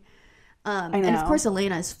devastating. And of course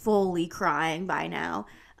Elena is fully crying by now.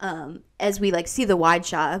 As we like see the wide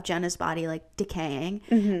shot of Jenna's body like decaying.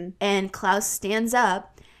 Mm-hmm. And Klaus stands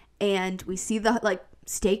up and we see the like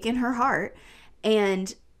stake in her heart,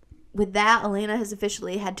 and with that, Elena has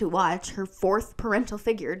officially had to watch her fourth parental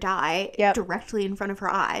figure die directly in front of her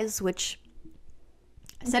eyes, which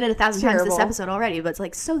I said it 1,000 times this episode already, but it's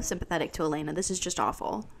like so sympathetic to Elena. This is just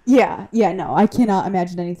awful. Yeah, no, I cannot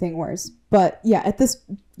imagine anything worse. But yeah, at this,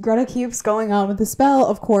 Greta keeps going on with the spell,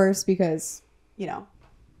 of course, because, you know,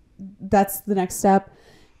 that's the next step.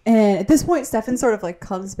 And at this point, Stefan sort of like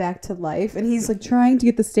comes back to life, and he's like trying to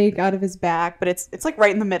get the stake out of his back, but it's like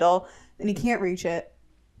right in the middle, and he can't reach it.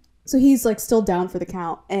 So he's like still down for the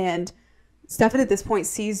count, and Stefan at this point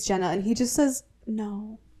sees Jenna, and he just says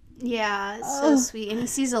no. Yeah, it's so sweet. And he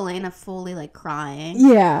sees Elena fully like crying.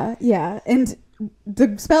 Yeah. And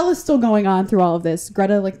the spell is still going on through all of this.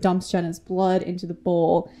 Greta like dumps Jenna's blood into the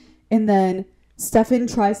bowl, and then Stefan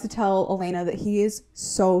tries to tell Elena that he is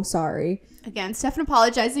so sorry. Again, Stefan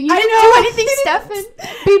apologizing. You didn't do anything, Stefan.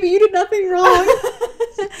 Baby, you did nothing wrong.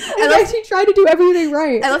 And he tried to do everything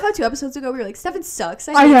right. I love how 2 episodes ago we were like, Stefan sucks.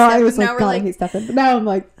 I know. Stefan. I was like, God, I hate Stefan. But now I'm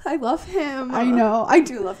like, I love him. I know. I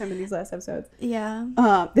do love him in these last episodes.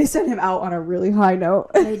 Yeah. They sent him out on a really high note.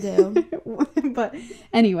 They do. But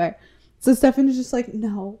anyway, so Stefan is just like,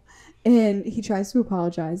 no. And he tries to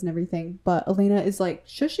apologize and everything. But Elena is like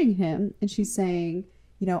shushing him. And she's saying,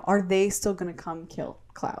 you know, are they still going to come kill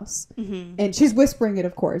Klaus? Mm-hmm. And she's whispering it,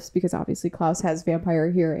 of course, because obviously Klaus has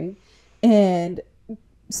vampire hearing. And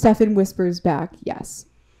Stefan whispers back, yes.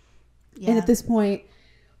 Yeah. And at this point,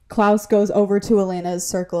 Klaus goes over to Elena's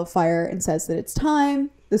circle of fire and says that it's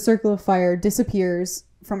time. The circle of fire disappears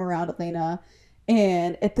from around Elena.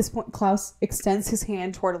 And at this point, Klaus extends his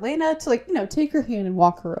hand toward Elena to, like, you know, take her hand and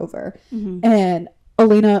walk her over. Mm-hmm. And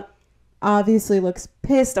Elena obviously looks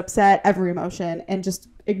pissed, upset, every emotion, and just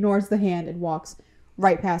ignores the hand and walks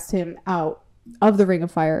right past him out of the ring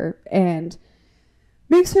of fire and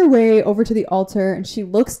makes her way over to the altar. And she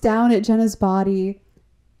looks down at Jenna's body,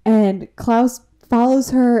 and Klaus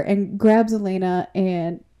follows her and grabs Elena,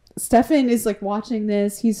 and Stefan is like watching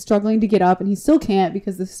this. He's struggling to get up, and he still can't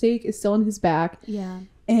because the stake is still in his back. Yeah.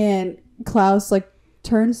 And Klaus like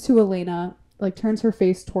turns to Elena, like turns her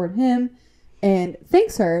face toward him and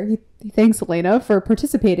thanks her. He thanks Elena for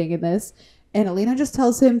participating in this, and Elena just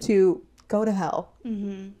tells him to go to hell.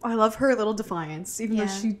 Mm-hmm. I love her little defiance, even though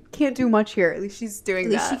she can't do much here. At least she's doing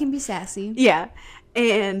that. At least she can be sassy. Yeah.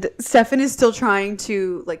 And Stefan is still trying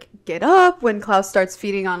to like get up when Klaus starts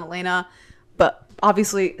feeding on Elena, but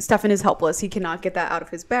obviously Stefan is helpless. He cannot get that out of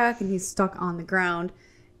his back, and he's stuck on the ground.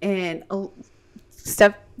 And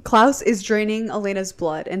Klaus is draining Elena's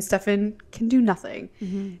blood, and Stefan can do nothing.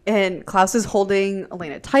 Mm-hmm. And Klaus is holding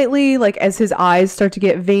Elena tightly, like as his eyes start to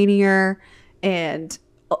get veinier, and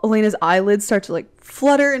Elena's eyelids start to like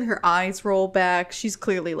flutter and her eyes roll back. She's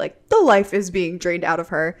clearly like the life is being drained out of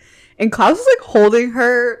her. And Klaus is like holding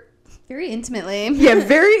her very intimately. Yeah,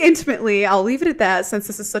 very intimately. I'll leave it at that since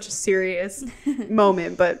this is such a serious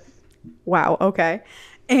moment. But wow, okay.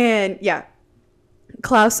 And yeah,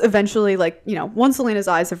 Klaus eventually, like, you know, once Elena's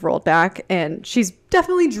eyes have rolled back and she's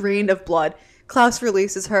definitely drained of blood, Klaus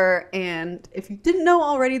releases her. And if you didn't know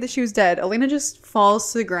already that she was dead, Elena just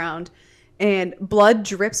falls to the ground and blood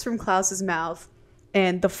drips from Klaus's mouth.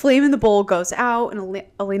 And the flame in the bowl goes out, and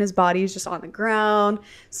Elena's body is just on the ground.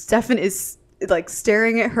 Stefan is like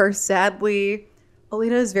staring at her sadly.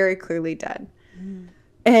 Elena is very clearly dead.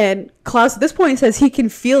 And Klaus at this point says he can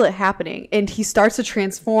feel it happening, and he starts to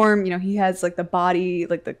transform. You know, he has like the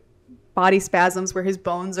body spasms where his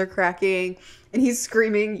bones are cracking, and he's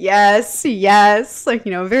screaming, yes, yes, like,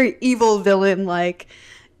 you know, very evil villain like.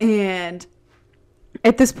 And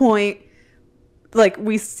at this point, like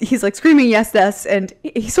he's like screaming yes, yes, and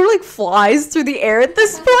he sort of like flies through the air at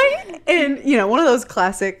this point. And you know, one of those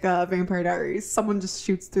classic Vampire Diaries, someone just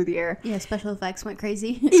shoots through the air. Yeah, special effects went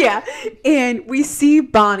crazy. Yeah. And we see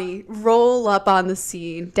Bonnie roll up on the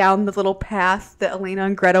scene down the little path that Elena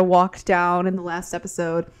and Greta walked down in the last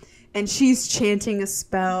episode, and she's chanting a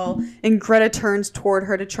spell, and Greta turns toward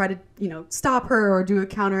her to try to, you know, stop her or do a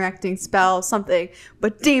counteracting spell, something.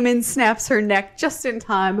 But Damon snaps her neck just in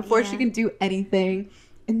time before she can do anything.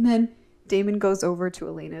 And then Damon goes over to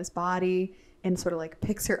Elena's body and sort of like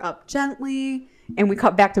picks her up gently. And we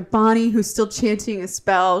cut back to Bonnie, who's still chanting a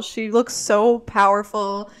spell. She looks so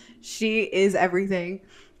powerful. She is everything.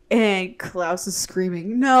 And Klaus is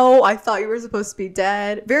screaming, no, I thought you were supposed to be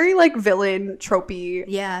dead. Very like villain tropey.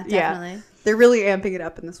 Yeah, definitely. Yeah. They're really amping it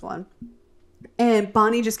up in this one. And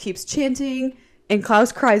Bonnie just keeps chanting, and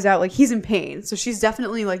Klaus cries out like he's in pain. So she's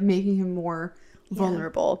definitely like making him more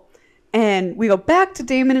vulnerable. And we go back to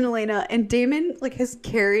Damon and Elena, and Damon like has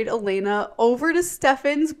carried Elena over to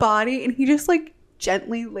Stefan's body, and he just like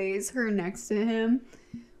gently lays her next to him,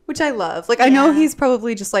 which I love. Like I know he's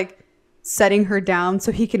probably just like setting her down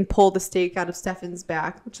so he can pull the stake out of Stefan's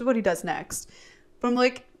back, which is what he does next. But I'm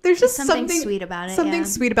like, there's just something sweet about it. Something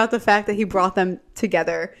sweet about the fact that he brought them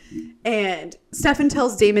together. And Stefan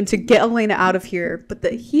tells Damon to get Elena out of here, but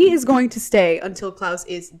that he is going to stay until Klaus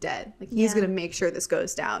is dead. Like he's going to make sure this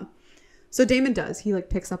goes down. So Damon does. He like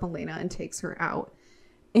picks up Elena and takes her out.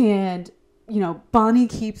 And, you know, Bonnie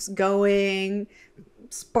keeps going.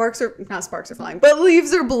 Sparks are flying, but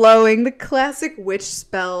leaves are blowing. The classic witch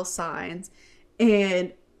spell signs.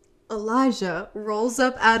 And Elijah rolls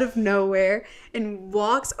up out of nowhere and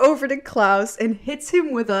walks over to Klaus and hits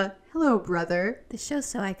him with a hello, brother. This show's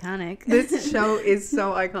so iconic. This show is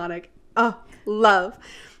so iconic. Oh, love.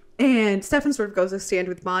 And Stefan sort of goes to stand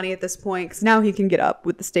with Bonnie at this point because now he can get up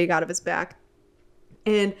with the stake out of his back.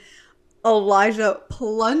 And Elijah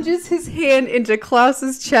plunges his hand into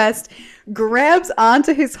Klaus's chest, grabs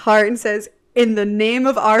onto his heart, and says, "In the name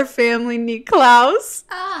of our family, Niklaus."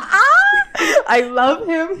 I love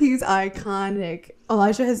him. He's iconic.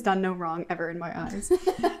 Elijah has done no wrong ever in my eyes. He's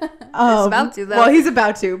about to, though. Well, he's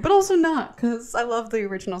about to, but also not, because I love the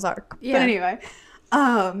original's arc. Yeah. But anyway,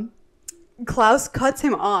 Klaus cuts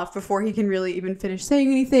him off before he can really even finish saying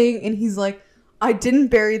anything, and he's like, "I didn't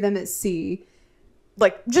bury them at sea."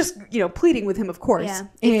 Like, just, you know, pleading with him, of course. Yeah.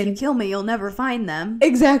 If you kill me, you'll never find them.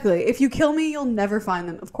 Exactly. If you kill me, you'll never find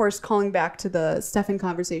them. Of course, calling back to the Stefan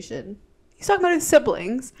conversation. He's talking about his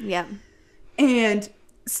siblings. Yeah. And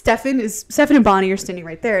Stefan and Bonnie are standing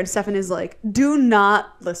right there. And Stefan is like, do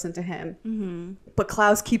not listen to him. Mm-hmm. But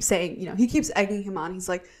Klaus keeps saying, you know, he keeps egging him on. He's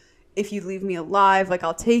like, if you leave me alive, like,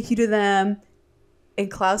 I'll take you to them. And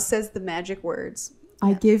Klaus says the magic words.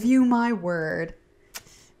 I give you my word.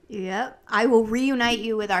 Yep. I will reunite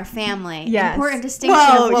you with our family. Yes. Important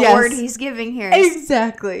distinction of what word he's giving here.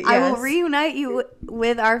 Exactly. Yes. I will reunite you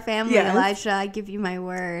with our family, Elijah. I give you my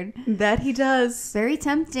word. That he does. Very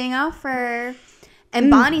tempting offer.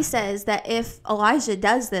 And Bonnie says that if Elijah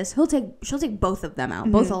does this, she'll take both of them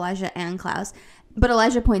out, both Elijah and Klaus. But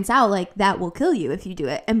Elijah points out, like, that will kill you if you do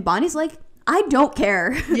it. And Bonnie's like, I don't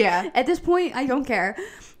care. Yeah. At this point, I don't care.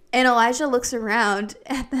 And Elijah looks around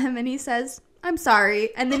at them and he says, I'm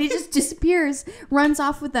sorry. And then he just disappears, runs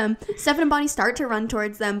off with them. Stefan and Bonnie start to run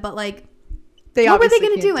towards them, but like, what were they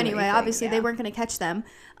going to do anyway? Obviously, they weren't going to catch them.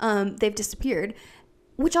 They've disappeared.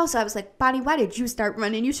 Which also, I was like, Bonnie, why did you start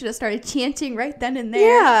running? You should have started chanting right then and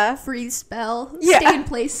there. Yeah. Freeze spell. Yeah. Stay in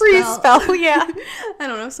place spell. Freeze spell, yeah. I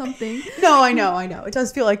don't know, something. No, I know. It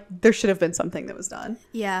does feel like there should have been something that was done.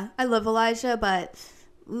 Yeah. I love Elijah, but...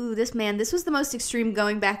 Ooh, this was the most extreme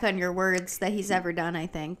going back on your words that he's ever done, I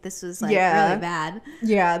think. This was, like, really bad.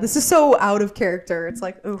 Yeah, this is so out of character. It's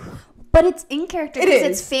like, ooh. But it's in character because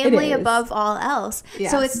it's family above all else.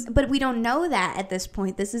 Yes. So but we don't know that at this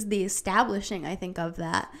point. This is the establishing, I think, of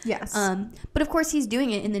that. Yes. But of course he's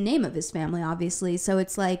doing it in the name of his family, obviously. So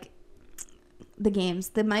it's like the games,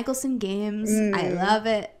 the Michelson games. I love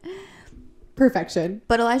it. Perfection.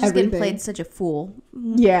 But Elijah's getting played such a fool.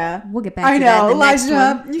 Yeah. We'll get back to that. I know,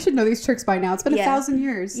 Elijah. You should know these tricks by now. It's been 1,000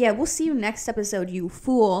 years. Yeah, we'll see you next episode, you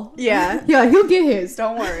fool. Yeah. Yeah, he'll get his.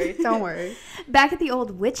 Don't worry. Back at the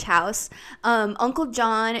old witch house, Uncle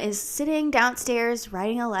John is sitting downstairs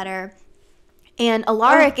writing a letter. And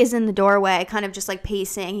Alaric is in the doorway, kind of just like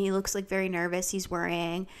pacing. He looks like very nervous. He's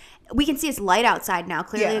worrying. We can see it's light outside now.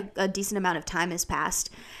 Clearly a decent amount of time has passed.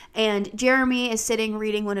 And Jeremy is sitting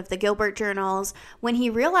reading one of the Gilbert journals when he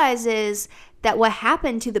realizes that what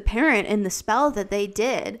happened to the parent in the spell that they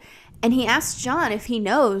did. And he asks John if he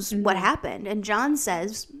knows what happened. And John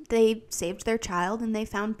says they saved their child and they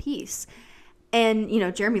found peace. And, you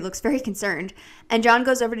know, Jeremy looks very concerned. And John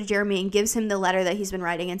goes over to Jeremy and gives him the letter that he's been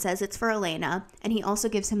writing and says it's for Elena. And he also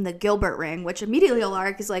gives him the Gilbert ring, which immediately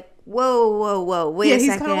Alaric is like, whoa, wait a second.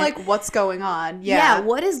 Yeah, he's kind of like, what's going on? Yeah,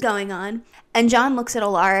 what is going on? And John looks at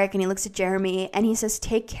Alaric and he looks at Jeremy and he says,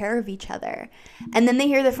 take care of each other. And then they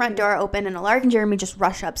hear the front door open and Alaric and Jeremy just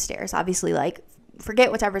rush upstairs. Obviously, like, forget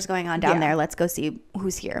whatever's going on down there. Let's go see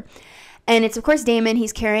who's here. And it's, of course, Damon.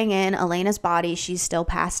 He's carrying in Elena's body. She's still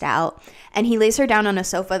passed out. And he lays her down on a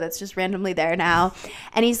sofa that's just randomly there now.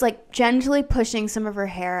 And he's, like, gently pushing some of her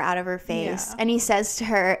hair out of her face. Yeah. And he says to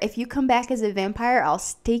her, if you come back as a vampire, I'll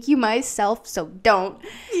stake you myself, so don't.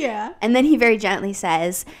 Yeah. And then he very gently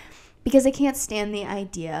says, because I can't stand the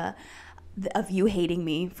idea of you hating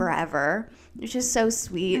me forever. It's just so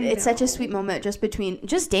sweet. It's such a sweet moment just between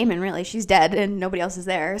Damon, really. She's dead and nobody else is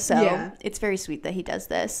there. So it's very sweet that he does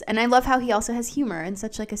this. And I love how he also has humor in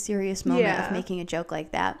such like a serious moment of making a joke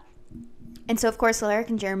like that. And so, of course, Alaric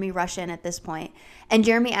and Jeremy rush in at this point. And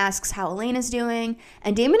Jeremy asks how Elena's doing.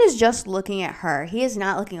 And Damon is just looking at her. He is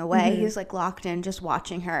not looking away. He's like locked in, just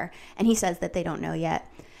watching her. And he says that they don't know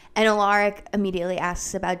yet. And Alaric immediately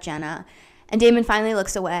asks about Jenna. And Damon finally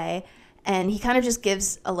looks away. And he kind of just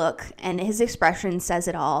gives a look, and his expression says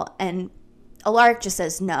it all. And Alaric just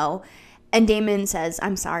says no. And Damon says,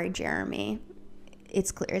 I'm sorry, Jeremy.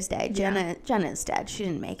 It's clear as day. Jenna is dead. She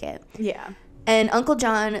didn't make it. Yeah. And Uncle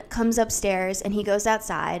John comes upstairs, and he goes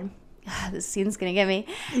outside. This scene's going to get me.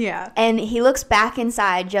 Yeah. And he looks back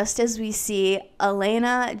inside just as we see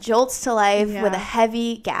Elena jolts to life with a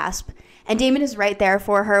heavy gasp. And Damon is right there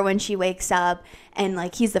for her when she wakes up. And,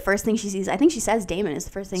 like, he's the first thing she sees. I think she says Damon is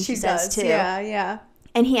the first thing she says, too. Yeah.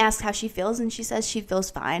 And he asks how she feels, and she says she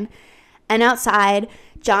feels fine. And outside,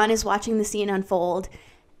 John is watching the scene unfold.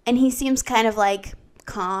 And he seems kind of, like,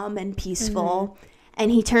 calm and peaceful.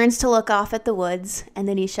 And he turns to look off at the woods. And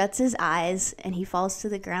then he shuts his eyes, and he falls to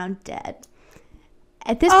the ground dead.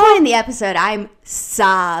 At this point in the episode, I'm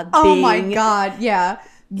sobbing. Oh, my God. Yeah.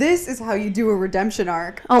 This is how you do a redemption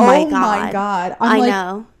arc. Oh my God. I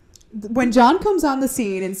know. When John comes on the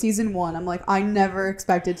scene in season 1, I'm like, I never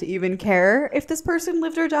expected to even care if this person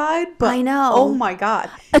lived or died. But I know. Oh my God.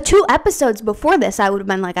 2 episodes before this, I would have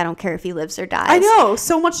been like, I don't care if he lives or dies. I know.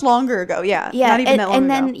 So much longer ago. Yeah. Not even that long and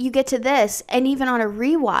ago. then you get to this, and even on a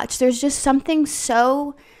rewatch, there's just something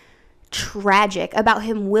so tragic about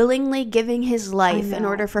him willingly giving his life in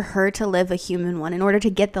order for her to live a human one, in order to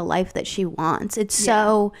get the life that she wants. It's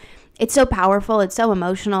so powerful. It's so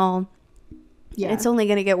emotional. Yeah. It's only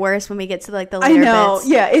going to get worse when we get to like the later bits.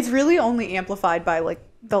 Yeah. It's really only amplified by like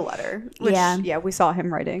the letter, which we saw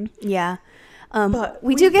him writing. Yeah. But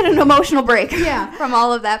we do get an emotional break from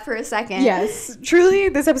all of that for a second. Yes. Truly,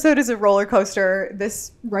 this episode is a roller coaster.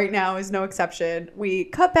 This right now is no exception. We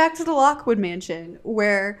cut back to the Lockwood mansion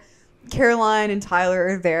where Caroline and Tyler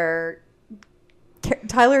are there.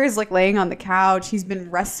 Tyler is like laying on the couch. He's been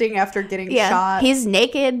resting after getting shot. He's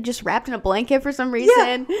naked, just wrapped in a blanket for some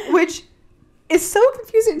reason. Yeah, which is so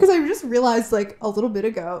confusing because I just realized like a little bit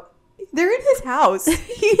ago, they're in his house.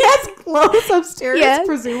 He has clothes upstairs,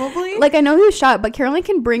 presumably. Like, I know he was shot, but Caroline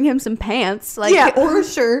can bring him some pants. Like, or a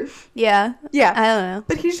shirt. Yeah. I don't know.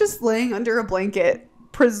 But he's just laying under a blanket,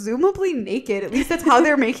 presumably naked. At least that's how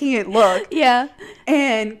they're making it look. Yeah.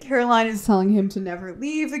 And Caroline is telling him to never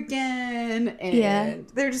leave again. And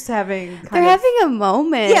they're just having having a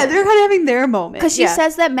moment. Yeah, they're kind of having their moment. Because she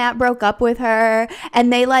says that Matt broke up with her,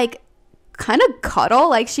 and they like kind of cuddle,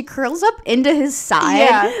 like she curls up into his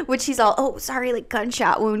side, which he's all, oh sorry, like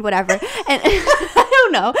gunshot wound, whatever. And I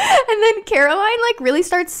don't know. And then Caroline like really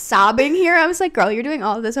starts sobbing here. I was like, girl, you're doing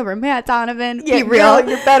all of this over Matt Donovan. Be real.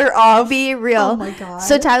 You're better off. Be real. Oh my God.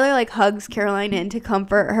 So Tyler like hugs Caroline in to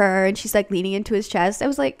comfort her, and she's like leaning into his chest. I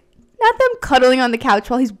was like, not them cuddling on the couch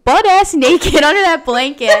while he's butt ass naked under that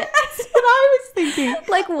blanket. That's what I was thinking.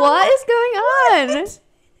 Like, what is going on?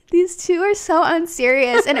 These two are so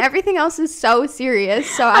unserious, and everything else is so serious.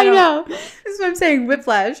 So I know. This is what I'm saying.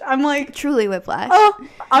 Whiplash. I'm like, truly whiplash. Oh,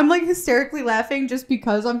 I'm like hysterically laughing just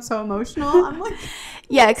because I'm so emotional. I'm like,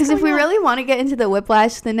 yeah, because if we really want to get into the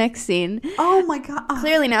whiplash, the next scene. Oh my God.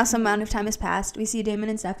 Clearly now some amount of time has passed. We see Damon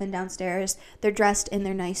and Stefan downstairs. They're dressed in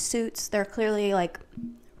their nice suits. They're clearly like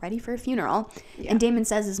ready for a funeral. Yeah. And Damon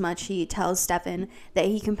says as much. He tells Stefan that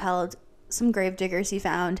he compelled some grave diggers he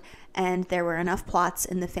found, and there were enough plots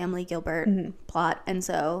in the family Gilbert plot, and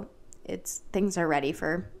so things are ready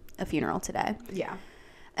for a funeral today. Yeah.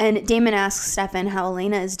 And Damon asks Stefan how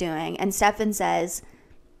Elena is doing, and Stefan says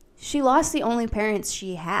she lost the only parents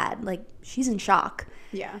she had. Like, she's in shock.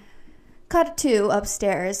 Yeah. Cut to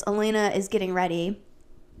upstairs. Elena is getting ready,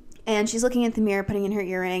 and she's looking at the mirror, putting in her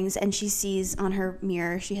earrings, and she sees on her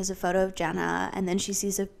mirror she has a photo of Jenna, and then she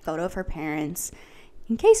sees a photo of her parents.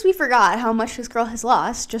 In case we forgot how much this girl has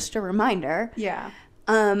lost, just a reminder. Yeah.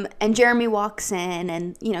 And Jeremy walks in,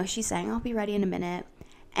 and, you know, she's saying, I'll be ready in a minute.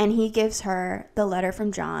 And he gives her the letter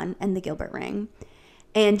from John and the Gilbert ring.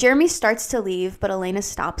 And Jeremy starts to leave, but Elena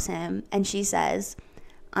stops him, and she says,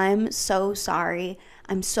 I'm so sorry.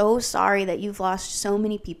 I'm so sorry that you've lost so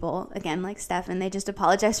many people. Again, like Stefan, they just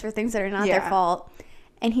apologize for things that are not their fault.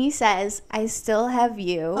 And he says, I still have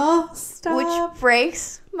you. Oh, stop. Which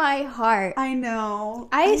breaks my heart. I know.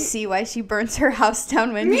 I see why she burns her house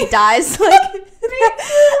down when he dies. Like,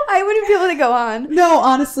 I wouldn't be able to go on. No,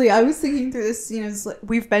 honestly, I was thinking through this, you know, it's like,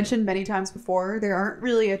 we've mentioned many times before, there aren't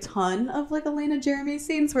really a ton of, like, Elena Jeremy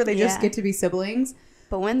scenes where they just get to be siblings.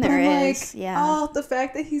 But when there is, oh, the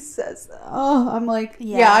fact that he says that, I'm like,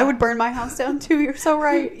 I would burn my house down too. You're so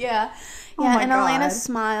right. Yeah, and God. Elena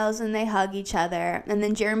smiles and they hug each other. And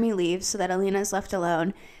then Jeremy leaves so that Elena's left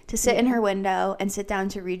alone to sit in her window and sit down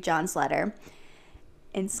to read John's letter.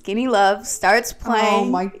 And Skinny Love starts playing. Oh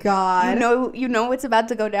my God. You know what's about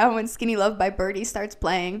to go down when Skinny Love by Birdie starts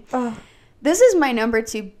playing. This is my number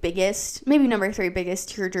 2 biggest, maybe number 3 biggest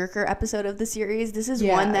tearjerker episode of the series. This is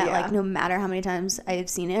one that, like, no matter how many times I have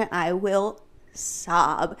seen it, I will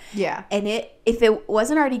sob. Yeah. And if it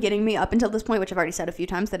wasn't already getting me up until this point, which I've already said a few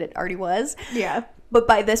times that it already was. Yeah. But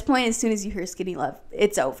by this point, as soon as you hear Skinny Love,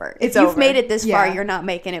 it's over. If you've made it this far, you're not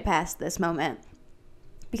making it past this moment.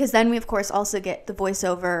 Because then we, of course, also get the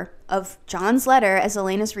voiceover of John's letter as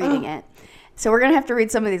Elena's reading it. So we're going to have to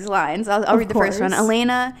read some of these lines. I'll read the first one.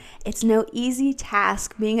 Elena, it's no easy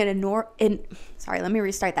task being sorry, let me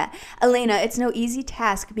restart that. Elena, it's no easy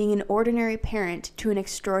task being an ordinary parent to an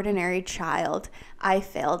extraordinary child. I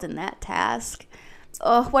failed in that task.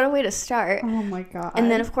 Oh, what a way to start. Oh my God. And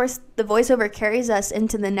then, of course, the voiceover carries us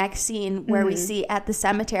into the next scene where we see at the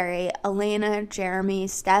cemetery, Elena, Jeremy,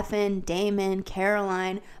 Stefan, Damon,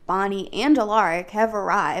 Caroline, Bonnie, and Alaric have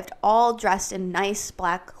arrived, all dressed in nice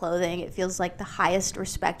black clothing. It feels like the highest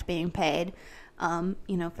respect being paid,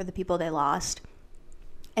 for the people they lost.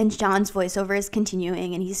 And John's voiceover is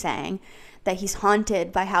continuing, and he's saying that he's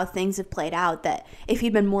haunted by how things have played out, that if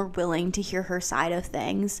he'd been more willing to hear her side of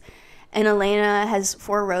things. And Elena has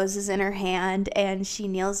 4 roses in her hand, and she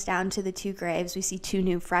kneels down to the 2 graves. We see 2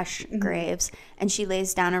 new, fresh graves, and she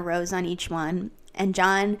lays down a rose on each one. And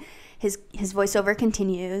John, his voiceover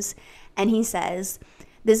continues, and he says,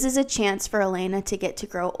 this is a chance for Elena to get to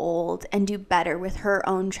grow old and do better with her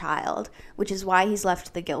own child, which is why he's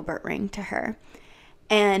left the Gilbert ring to her.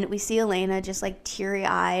 And we see Elena just, like,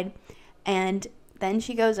 teary-eyed, and then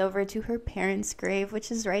she goes over to her parents' grave,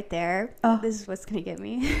 which is right there. This is what's going to get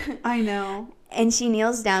me. I know. And she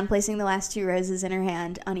kneels down, placing the last 2 roses in her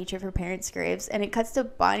hand on each of her parents' graves. And it cuts to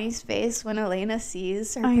Bonnie's face when Elena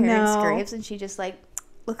sees her parents' graves. And she just, like,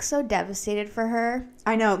 looks so devastated for her.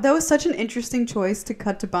 I know. That was such an interesting choice to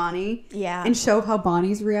cut to Bonnie. Yeah. And show how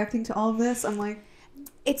Bonnie's reacting to all of this. I'm like...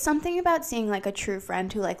 It's something about seeing, like, a true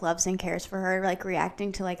friend who, like, loves and cares for her, like,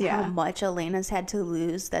 reacting to, like, how much Elena's had to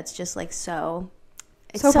lose. That's just, like, so...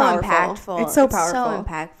 It's so impactful. It's so powerful. So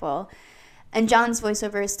impactful. And John's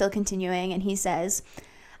voiceover is still continuing, and he says,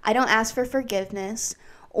 I don't ask for forgiveness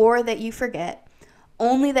or that you forget,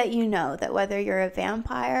 only that you know that whether you're a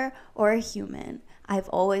vampire or a human, I've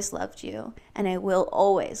always loved you, and I will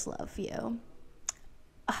always love you.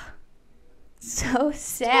 So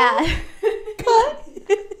sad.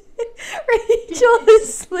 Rachel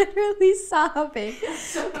is literally sobbing.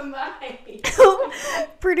 So am I.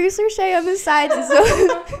 Producer Shay on the sides is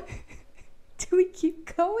so... Do we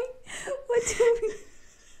keep going? What do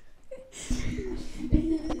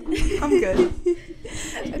we... I'm good.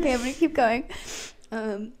 Okay, I'm going to keep going.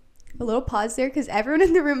 A little pause there because everyone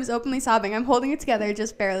in the room is openly sobbing. I'm holding it together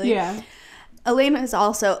just barely. Yeah. Elena is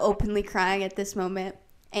also openly crying at this moment.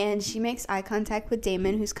 And she makes eye contact with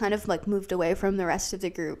Damon, who's kind of, like, moved away from the rest of the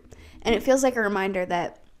group. And it feels like a reminder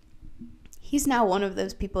that he's now one of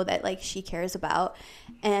those people that, like, she cares about.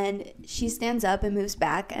 And she stands up and moves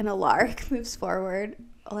back, and Alaric moves forward.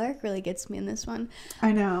 Alaric really gets me in this one.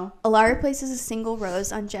 I know. Alaric places a single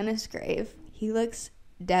rose on Jenna's grave. He looks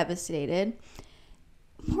devastated.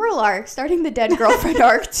 Poor Alaric, starting the dead girlfriend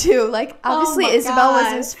arc too. Like, obviously Isabel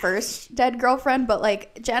was his first dead girlfriend, but,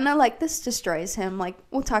 like, Jenna, like, this destroys him. Like,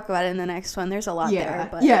 we'll talk about it in the next one. There's a lot there.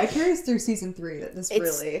 But yeah, it carries through season 3 that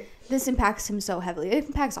this impacts him so heavily. It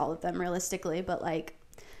impacts all of them realistically, but, like,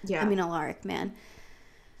 I mean, Alaric, man.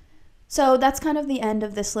 So that's kind of the end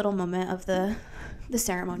of this little moment of the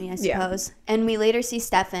ceremony, I suppose. Yeah. And we later see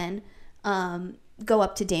Stefan go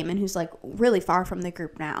up to Damon, who's, like, really far from the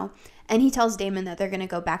group now. And he tells Damon that they're going to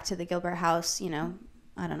go back to the Gilbert house, you know,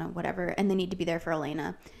 I don't know, whatever. And they need to be there for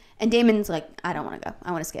Elena. And Damon's like, I don't want to go.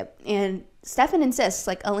 I want to skip. And Stefan insists,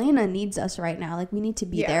 like, Elena needs us right now. Like, we need to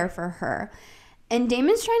be there for her. And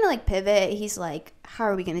Damon's trying to, like, pivot. He's like, how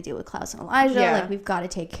are we going to deal with Klaus and Elijah? Yeah. Like, we've got to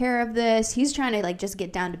take care of this. He's trying to, like, just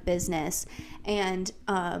get down to business. And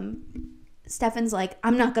Stefan's like,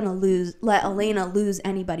 I'm not going to let Elena lose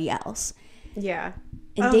anybody else. Yeah.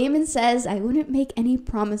 And Damon says, I wouldn't make any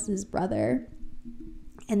promises, brother.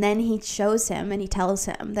 And then he shows him and he tells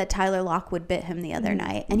him that Tyler Lockwood bit him the other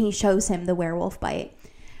night. And he shows him the werewolf bite.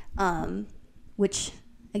 Which,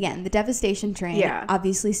 again, the devastation train. Yeah.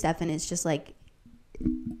 Obviously, Stefan is just like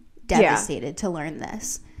devastated to learn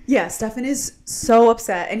this. Yeah, Stefan is so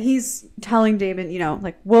upset. And he's telling Damon, you know,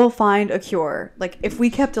 like, we'll find a cure. Like, if we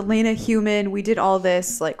kept Elena human, we did all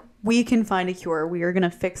this. Like, we can find a cure. We are going to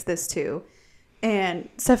fix this too. And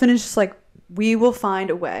Stefan is just like, we will find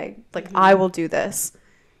a way. Like, I will do this.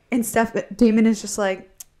 And Damon is just like,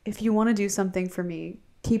 if you want to do something for me,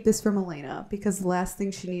 keep this from Elena, because the last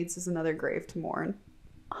thing she needs is another grave to mourn.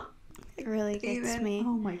 It really gets me.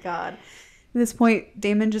 Oh my God. At this point,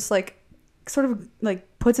 Damon just like sort of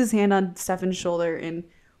like puts his hand on Stefan's shoulder and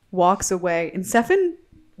walks away. And Stefan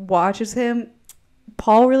watches him.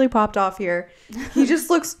 Paul really popped off here. He just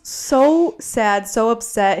looks so sad, so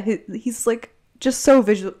upset. He's like just so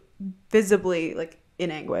visibly like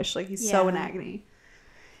in anguish. Like he's so in agony.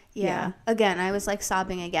 Yeah. Again, I was like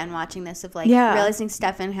sobbing again watching this of like realizing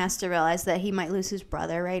Stefan has to realize that he might lose his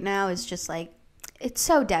brother right now is just like, it's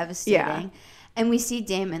so devastating. Yeah. And we see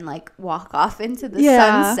Damon like walk off into the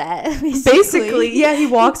sunset. Basically, yeah, he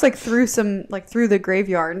walks like through through the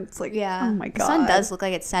graveyard. And it's like, oh my God. The sun does look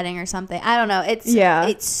like it's setting or something. I don't know.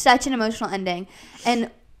 It's such an emotional ending.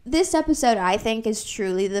 And this episode, I think, is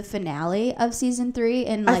truly the finale of season 3.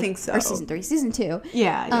 And like, I think so. Or season 2.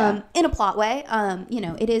 Yeah. In a plot way. You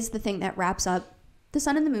know, it is the thing that wraps up the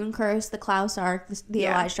Sun and the Moon curse, the Klaus arc, the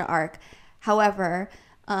Elijah arc. However,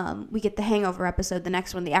 we get the Hangover episode, the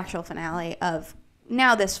next one, the actual finale of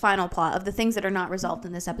now this final plot of the things that are not resolved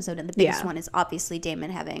in this episode. And the biggest one is obviously Damon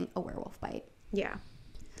having a werewolf bite. Yeah.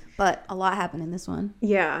 But a lot happened in this one.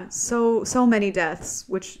 Yeah. So many deaths,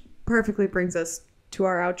 which perfectly brings us to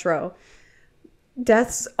our outro.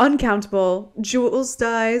 Deaths uncountable. Jules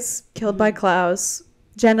dies, killed by Klaus.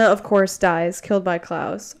 Jenna, of course, dies, killed by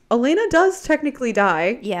Klaus. Elena does technically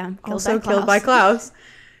die. Yeah. Killed by Klaus.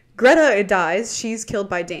 Greta dies. She's killed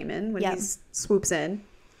by Damon when he swoops in.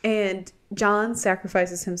 And John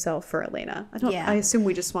sacrifices himself for Elena. I assume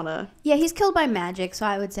we just want to... Yeah, he's killed by magic, so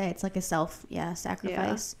I would say it's like a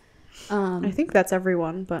sacrifice. I think that's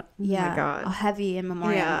everyone, but oh my God. Heavy in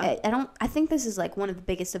memoriam. Yeah. I think this is like one of the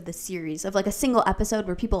biggest of the series of like a single episode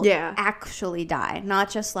where people actually die, not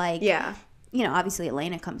just like, you know, obviously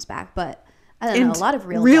Elena comes back, but I don't know, a lot of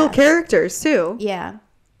real deaths. Characters too. Yeah.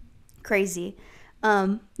 Crazy.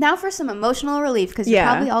 Now for some emotional relief, because you're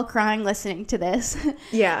probably all crying listening to this.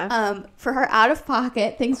 For her out of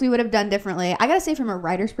pocket, things we would have done differently. I gotta say, from a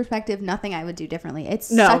writer's perspective, nothing I would do differently.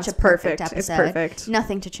 It's such a perfect episode. It's perfect.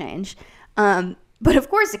 Nothing to change. But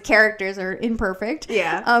of course the characters are imperfect.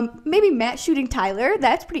 Maybe Matt shooting Tyler,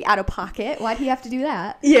 that's pretty out of pocket. Why'd he have to do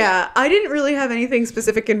that? I didn't really have anything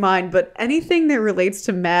specific in mind, but anything that relates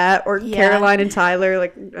to Matt or Caroline and Tyler,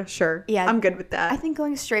 like sure, I'm good with that. I think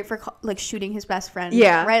going straight for like shooting his best friend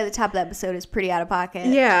right at the top of the episode is pretty out of pocket.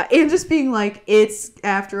 And just being like, it's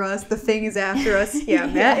after us, the thing is after us.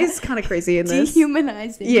 Matt is kind of crazy in this.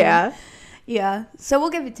 Dehumanizing him. So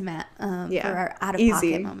we'll give it to Matt for our out of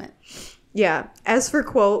pocket moment. As for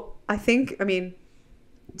quote, to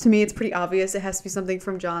me it's pretty obvious it has to be something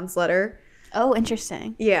from John's letter. Oh,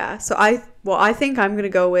 interesting. So I think I'm going to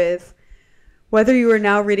go with, whether you are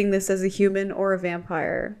now reading this as a human or a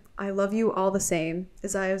vampire, I love you all the same,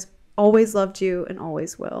 as I have always loved you and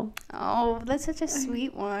always will. Oh, that's such a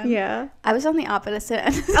sweet one. I was on the opposite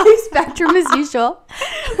end of the spectrum as usual.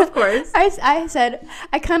 Of course. I said,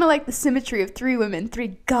 I kind of like the symmetry of 3 women,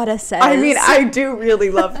 3 goddesses. I mean, I do really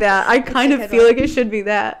love that. I kind of feel like it should be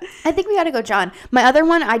that. I think we got to go John. My other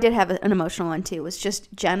one, I did have an emotional one too, was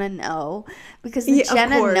just Jenna No. Because the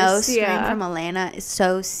Jenna No scream from Elena is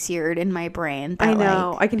so seared in my brain. I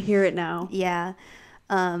know. I can hear it now.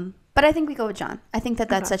 But I think we go with John. I think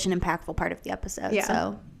that's such an impactful part of the episode.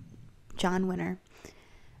 So, John winner.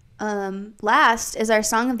 Last is our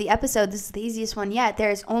song of the episode. This is the easiest one yet.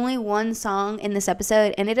 There's only one song in this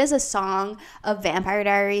episode, and it is a song of Vampire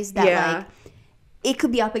Diaries that like it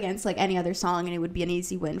could be up against like any other song, and it would be an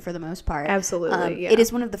easy win for the most part. Absolutely. It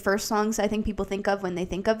is one of the first songs I think people think of when they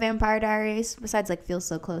think of Vampire Diaries, besides like Feels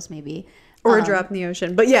So Close maybe. Or A Drop in the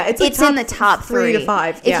Ocean. But yeah, it's in the top 3 to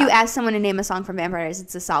 5. If you ask someone to name a song from Vampire Diaries,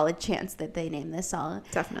 it's a solid chance that they name this song.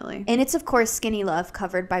 Definitely. And it's, of course, Skinny Love,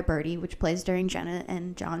 covered by Birdie, which plays during Jenna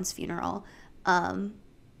and John's funeral.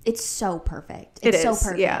 It's so perfect. It's so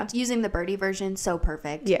perfect. Using the Birdie version, so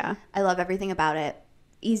perfect. I love everything about it.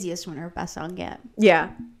 Easiest winner, best song yet.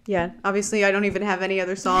 Obviously, I don't even have any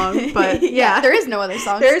other song, but there is no other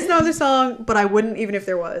song. There is no other song, but I wouldn't even if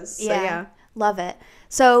there was. So, Love it.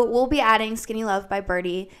 So we'll be adding Skinny Love by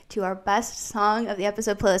Birdie to our best song of the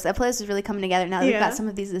episode playlist. That playlist is really coming together now. We've got some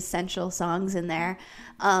of these essential songs in there.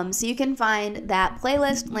 So you can find that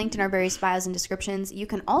playlist linked in our various bios and descriptions. You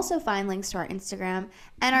can also find links to our Instagram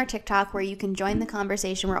and our TikTok where you can join the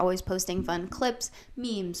conversation. We're always posting fun clips,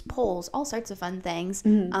 memes, polls, all sorts of fun things,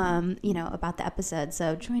 about the episode.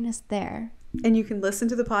 So join us there. And you can listen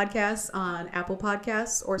to the podcast on Apple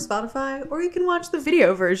Podcasts or Spotify, or you can watch the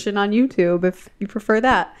video version on YouTube if you prefer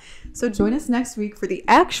that. So join us next week for the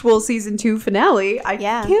actual season 2 finale. I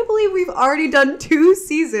can't believe we've already done 2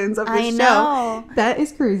 seasons of this show. That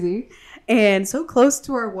is crazy. And so close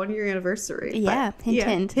to our 1-year anniversary. Yeah,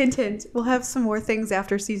 hint. Hint. We'll have some more things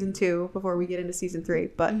after season 2 before we get into season 3.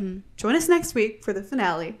 But join us next week for the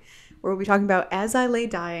finale, where we'll be talking about As I Lay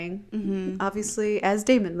Dying. Obviously, as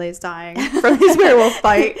Damon lays dying from his werewolf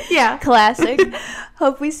bite. Classic.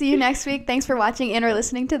 Hope we see you next week. Thanks for watching and or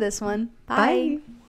listening to this one. Bye.